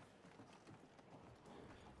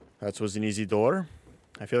 That was an easy door.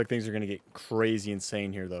 I feel like things are going to get crazy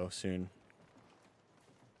insane here, though, soon.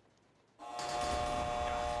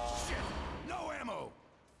 Shit! No ammo!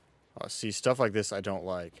 Oh, see, stuff like this I don't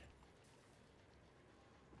like.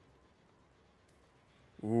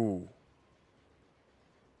 Ooh.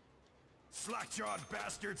 Slack-jawed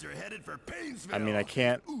bastards are headed for Painesville. I mean, I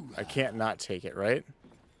can't not take it, right?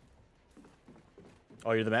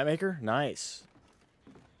 Oh, you're the map maker? Nice.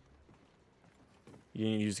 You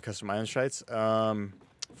didn't use the custom island sites?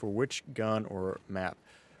 For which gun or map?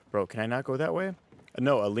 Bro, can I not go that way?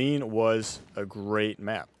 No, Aline was a great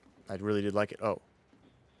map. I really did like it. Oh.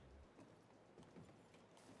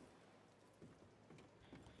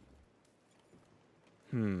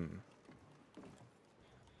 I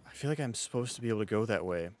feel like I'm supposed to be able to go that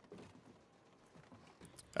way.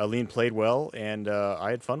 Aline played well, and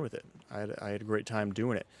I had fun with it. I had a great time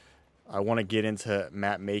doing it. I want to get into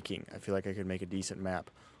map making. I feel like I could make a decent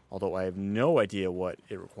map, although I have no idea what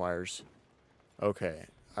it requires. Okay,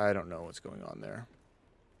 I don't know what's going on there.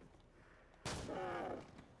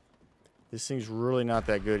 This thing's really not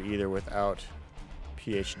that good either without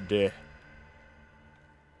PhD.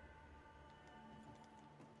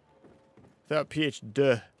 Without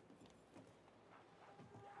PhD.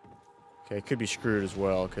 Okay, it could be screwed as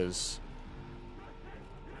well, because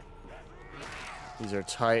these are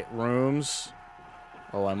tight rooms.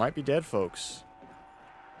 Oh, I might be dead, folks.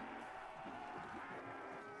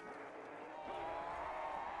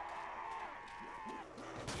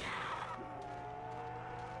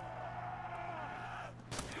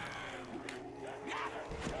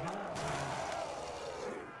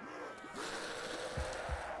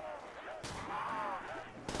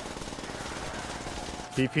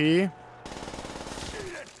 PP.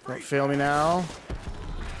 Don't fail me now.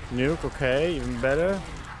 Nuke, okay, even better.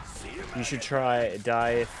 You should try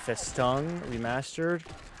Die Festung Remastered.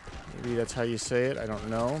 Maybe that's how you say it, I don't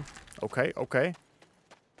know. Okay, okay.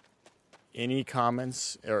 Any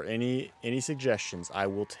comments or any suggestions, I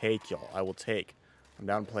will take, y'all. I will take. I'm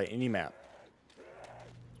down to play any map.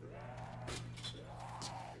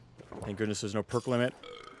 Thank goodness there's no perk limit.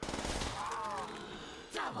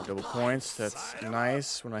 Double points, that's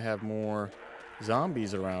nice when I have more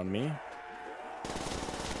zombies around me.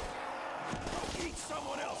 Eat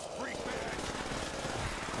someone else, freak bag.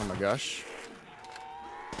 Oh my gosh.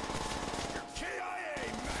 KIA,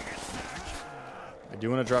 maggot sack. I do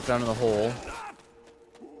want to drop down in the hole.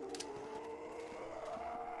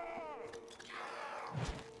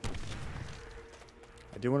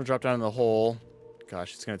 I do want to drop down in the hole.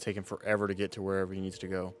 Gosh, it's going to take him forever to get to wherever he needs to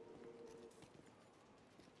go.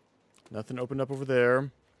 Nothing opened up over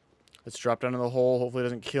there. Let's drop down in the hole. Hopefully it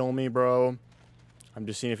doesn't kill me, bro. I'm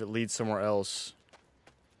just seeing if it leads somewhere else.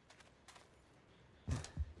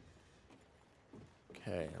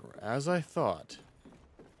 Okay, as I thought.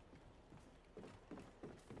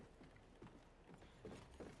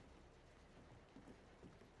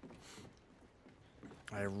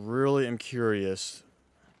 I really am curious.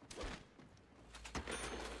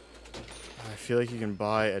 I feel like you can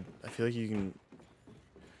buy a... I feel like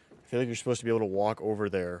you're supposed to be able to walk over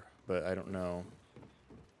there, but I don't know.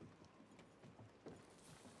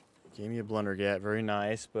 Gave me a blundergat, very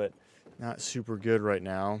nice, but not super good right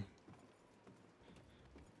now.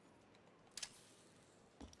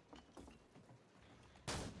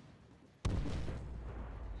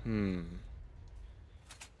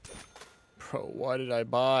 Bro, why did I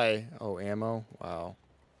buy? Oh, ammo? Wow.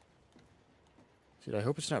 Dude, I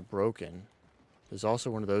hope it's not broken. There's also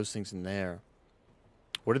one of those things in there.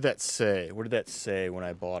 What did that say? What did that say when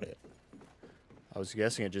I bought it? I was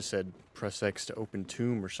guessing it just said press X to open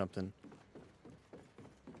tomb or something.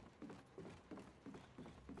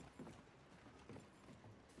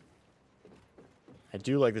 I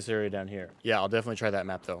do like this area down here. Yeah, I'll definitely try that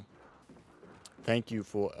map though. Thank you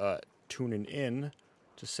for tuning in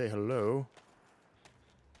to say hello.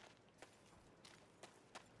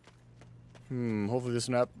 Hopefully this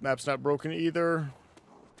map's not broken either.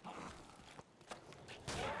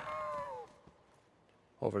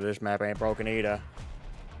 Hopefully this map ain't broken either.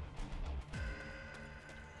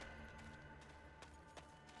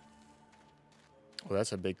 Well,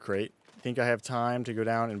 that's a big crate. Think I have time to go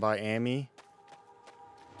down and buy ammo?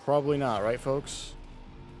 Probably not, right, folks?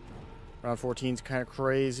 Round 14's kind of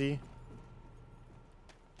crazy.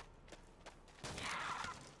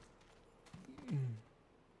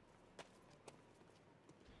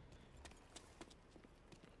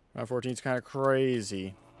 Round 14's kind of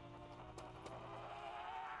crazy.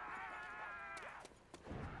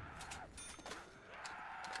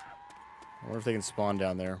 I wonder if they can spawn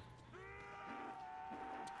down there.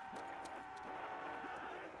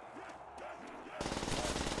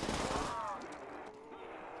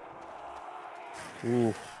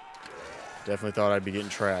 Ooh. Definitely thought I'd be getting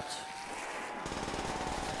trapped.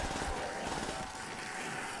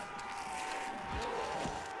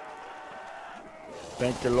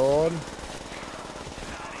 Thank you, Lord.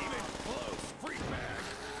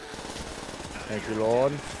 Thank you,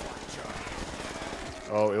 Lord.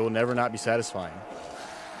 Oh, it will never not be satisfying.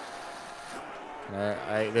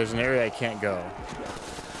 There's an area I can't go.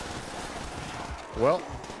 Well.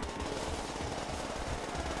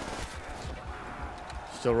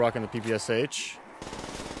 Still rocking the PPSH.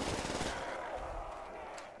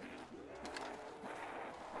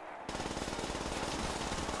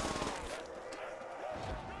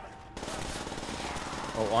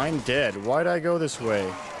 Oh, I'm dead. Why'd I go this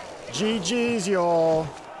way? GG's, y'all.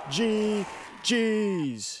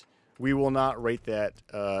 GG's. We will not rate that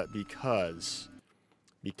because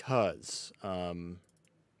I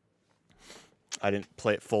didn't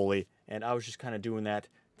play it fully, and I was just kind of doing that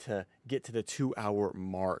to get to the 2-hour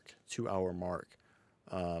mark.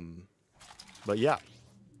 But yeah,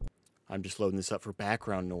 I'm just loading this up for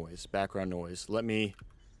background noise. Let me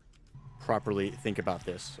properly think about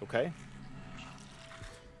this, okay?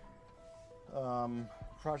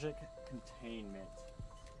 Project Containment.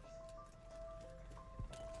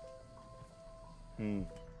 I'm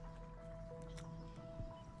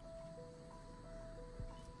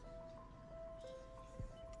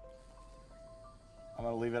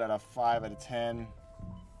gonna leave it at a 5 out of 10.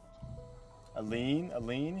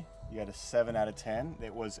 Aline, you got a 7 out of 10.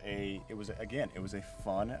 It was a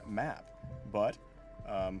fun map, but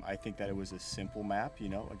I think that it was a simple map. You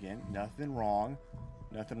know, again, nothing wrong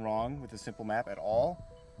with a simple map at all.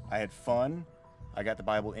 I had fun. I got the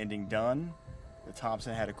Bible ending done. The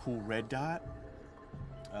Thompson had a cool red dot.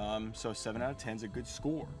 So 7 out of 10 is a good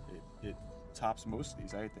score. It tops most of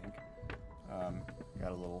these, I think.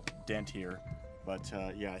 Got a little dent here. But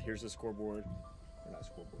yeah, here's the scoreboard. Or not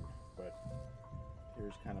scoreboard, but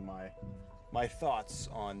here's kind of my thoughts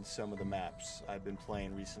on some of the maps I've been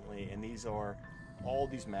playing recently. And all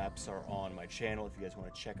these maps are on my channel if you guys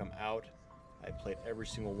want to check them out. I played every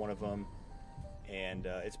single one of them, and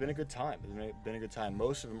it's been a good time.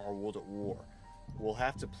 Most of them are World at War. We'll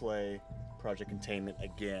have to play Project Containment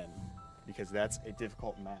again because that's a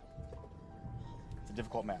difficult map. It's a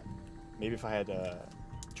difficult map. Maybe if I had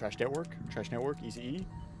Trash Network, Easy E.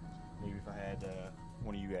 Maybe if I had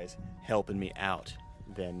one of you guys helping me out,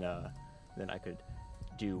 then I could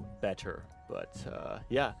do better. But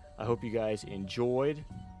yeah, I hope you guys enjoyed.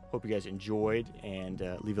 And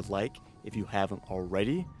leave a like if you haven't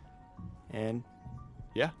already. And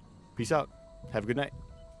yeah, peace out. Have a good night.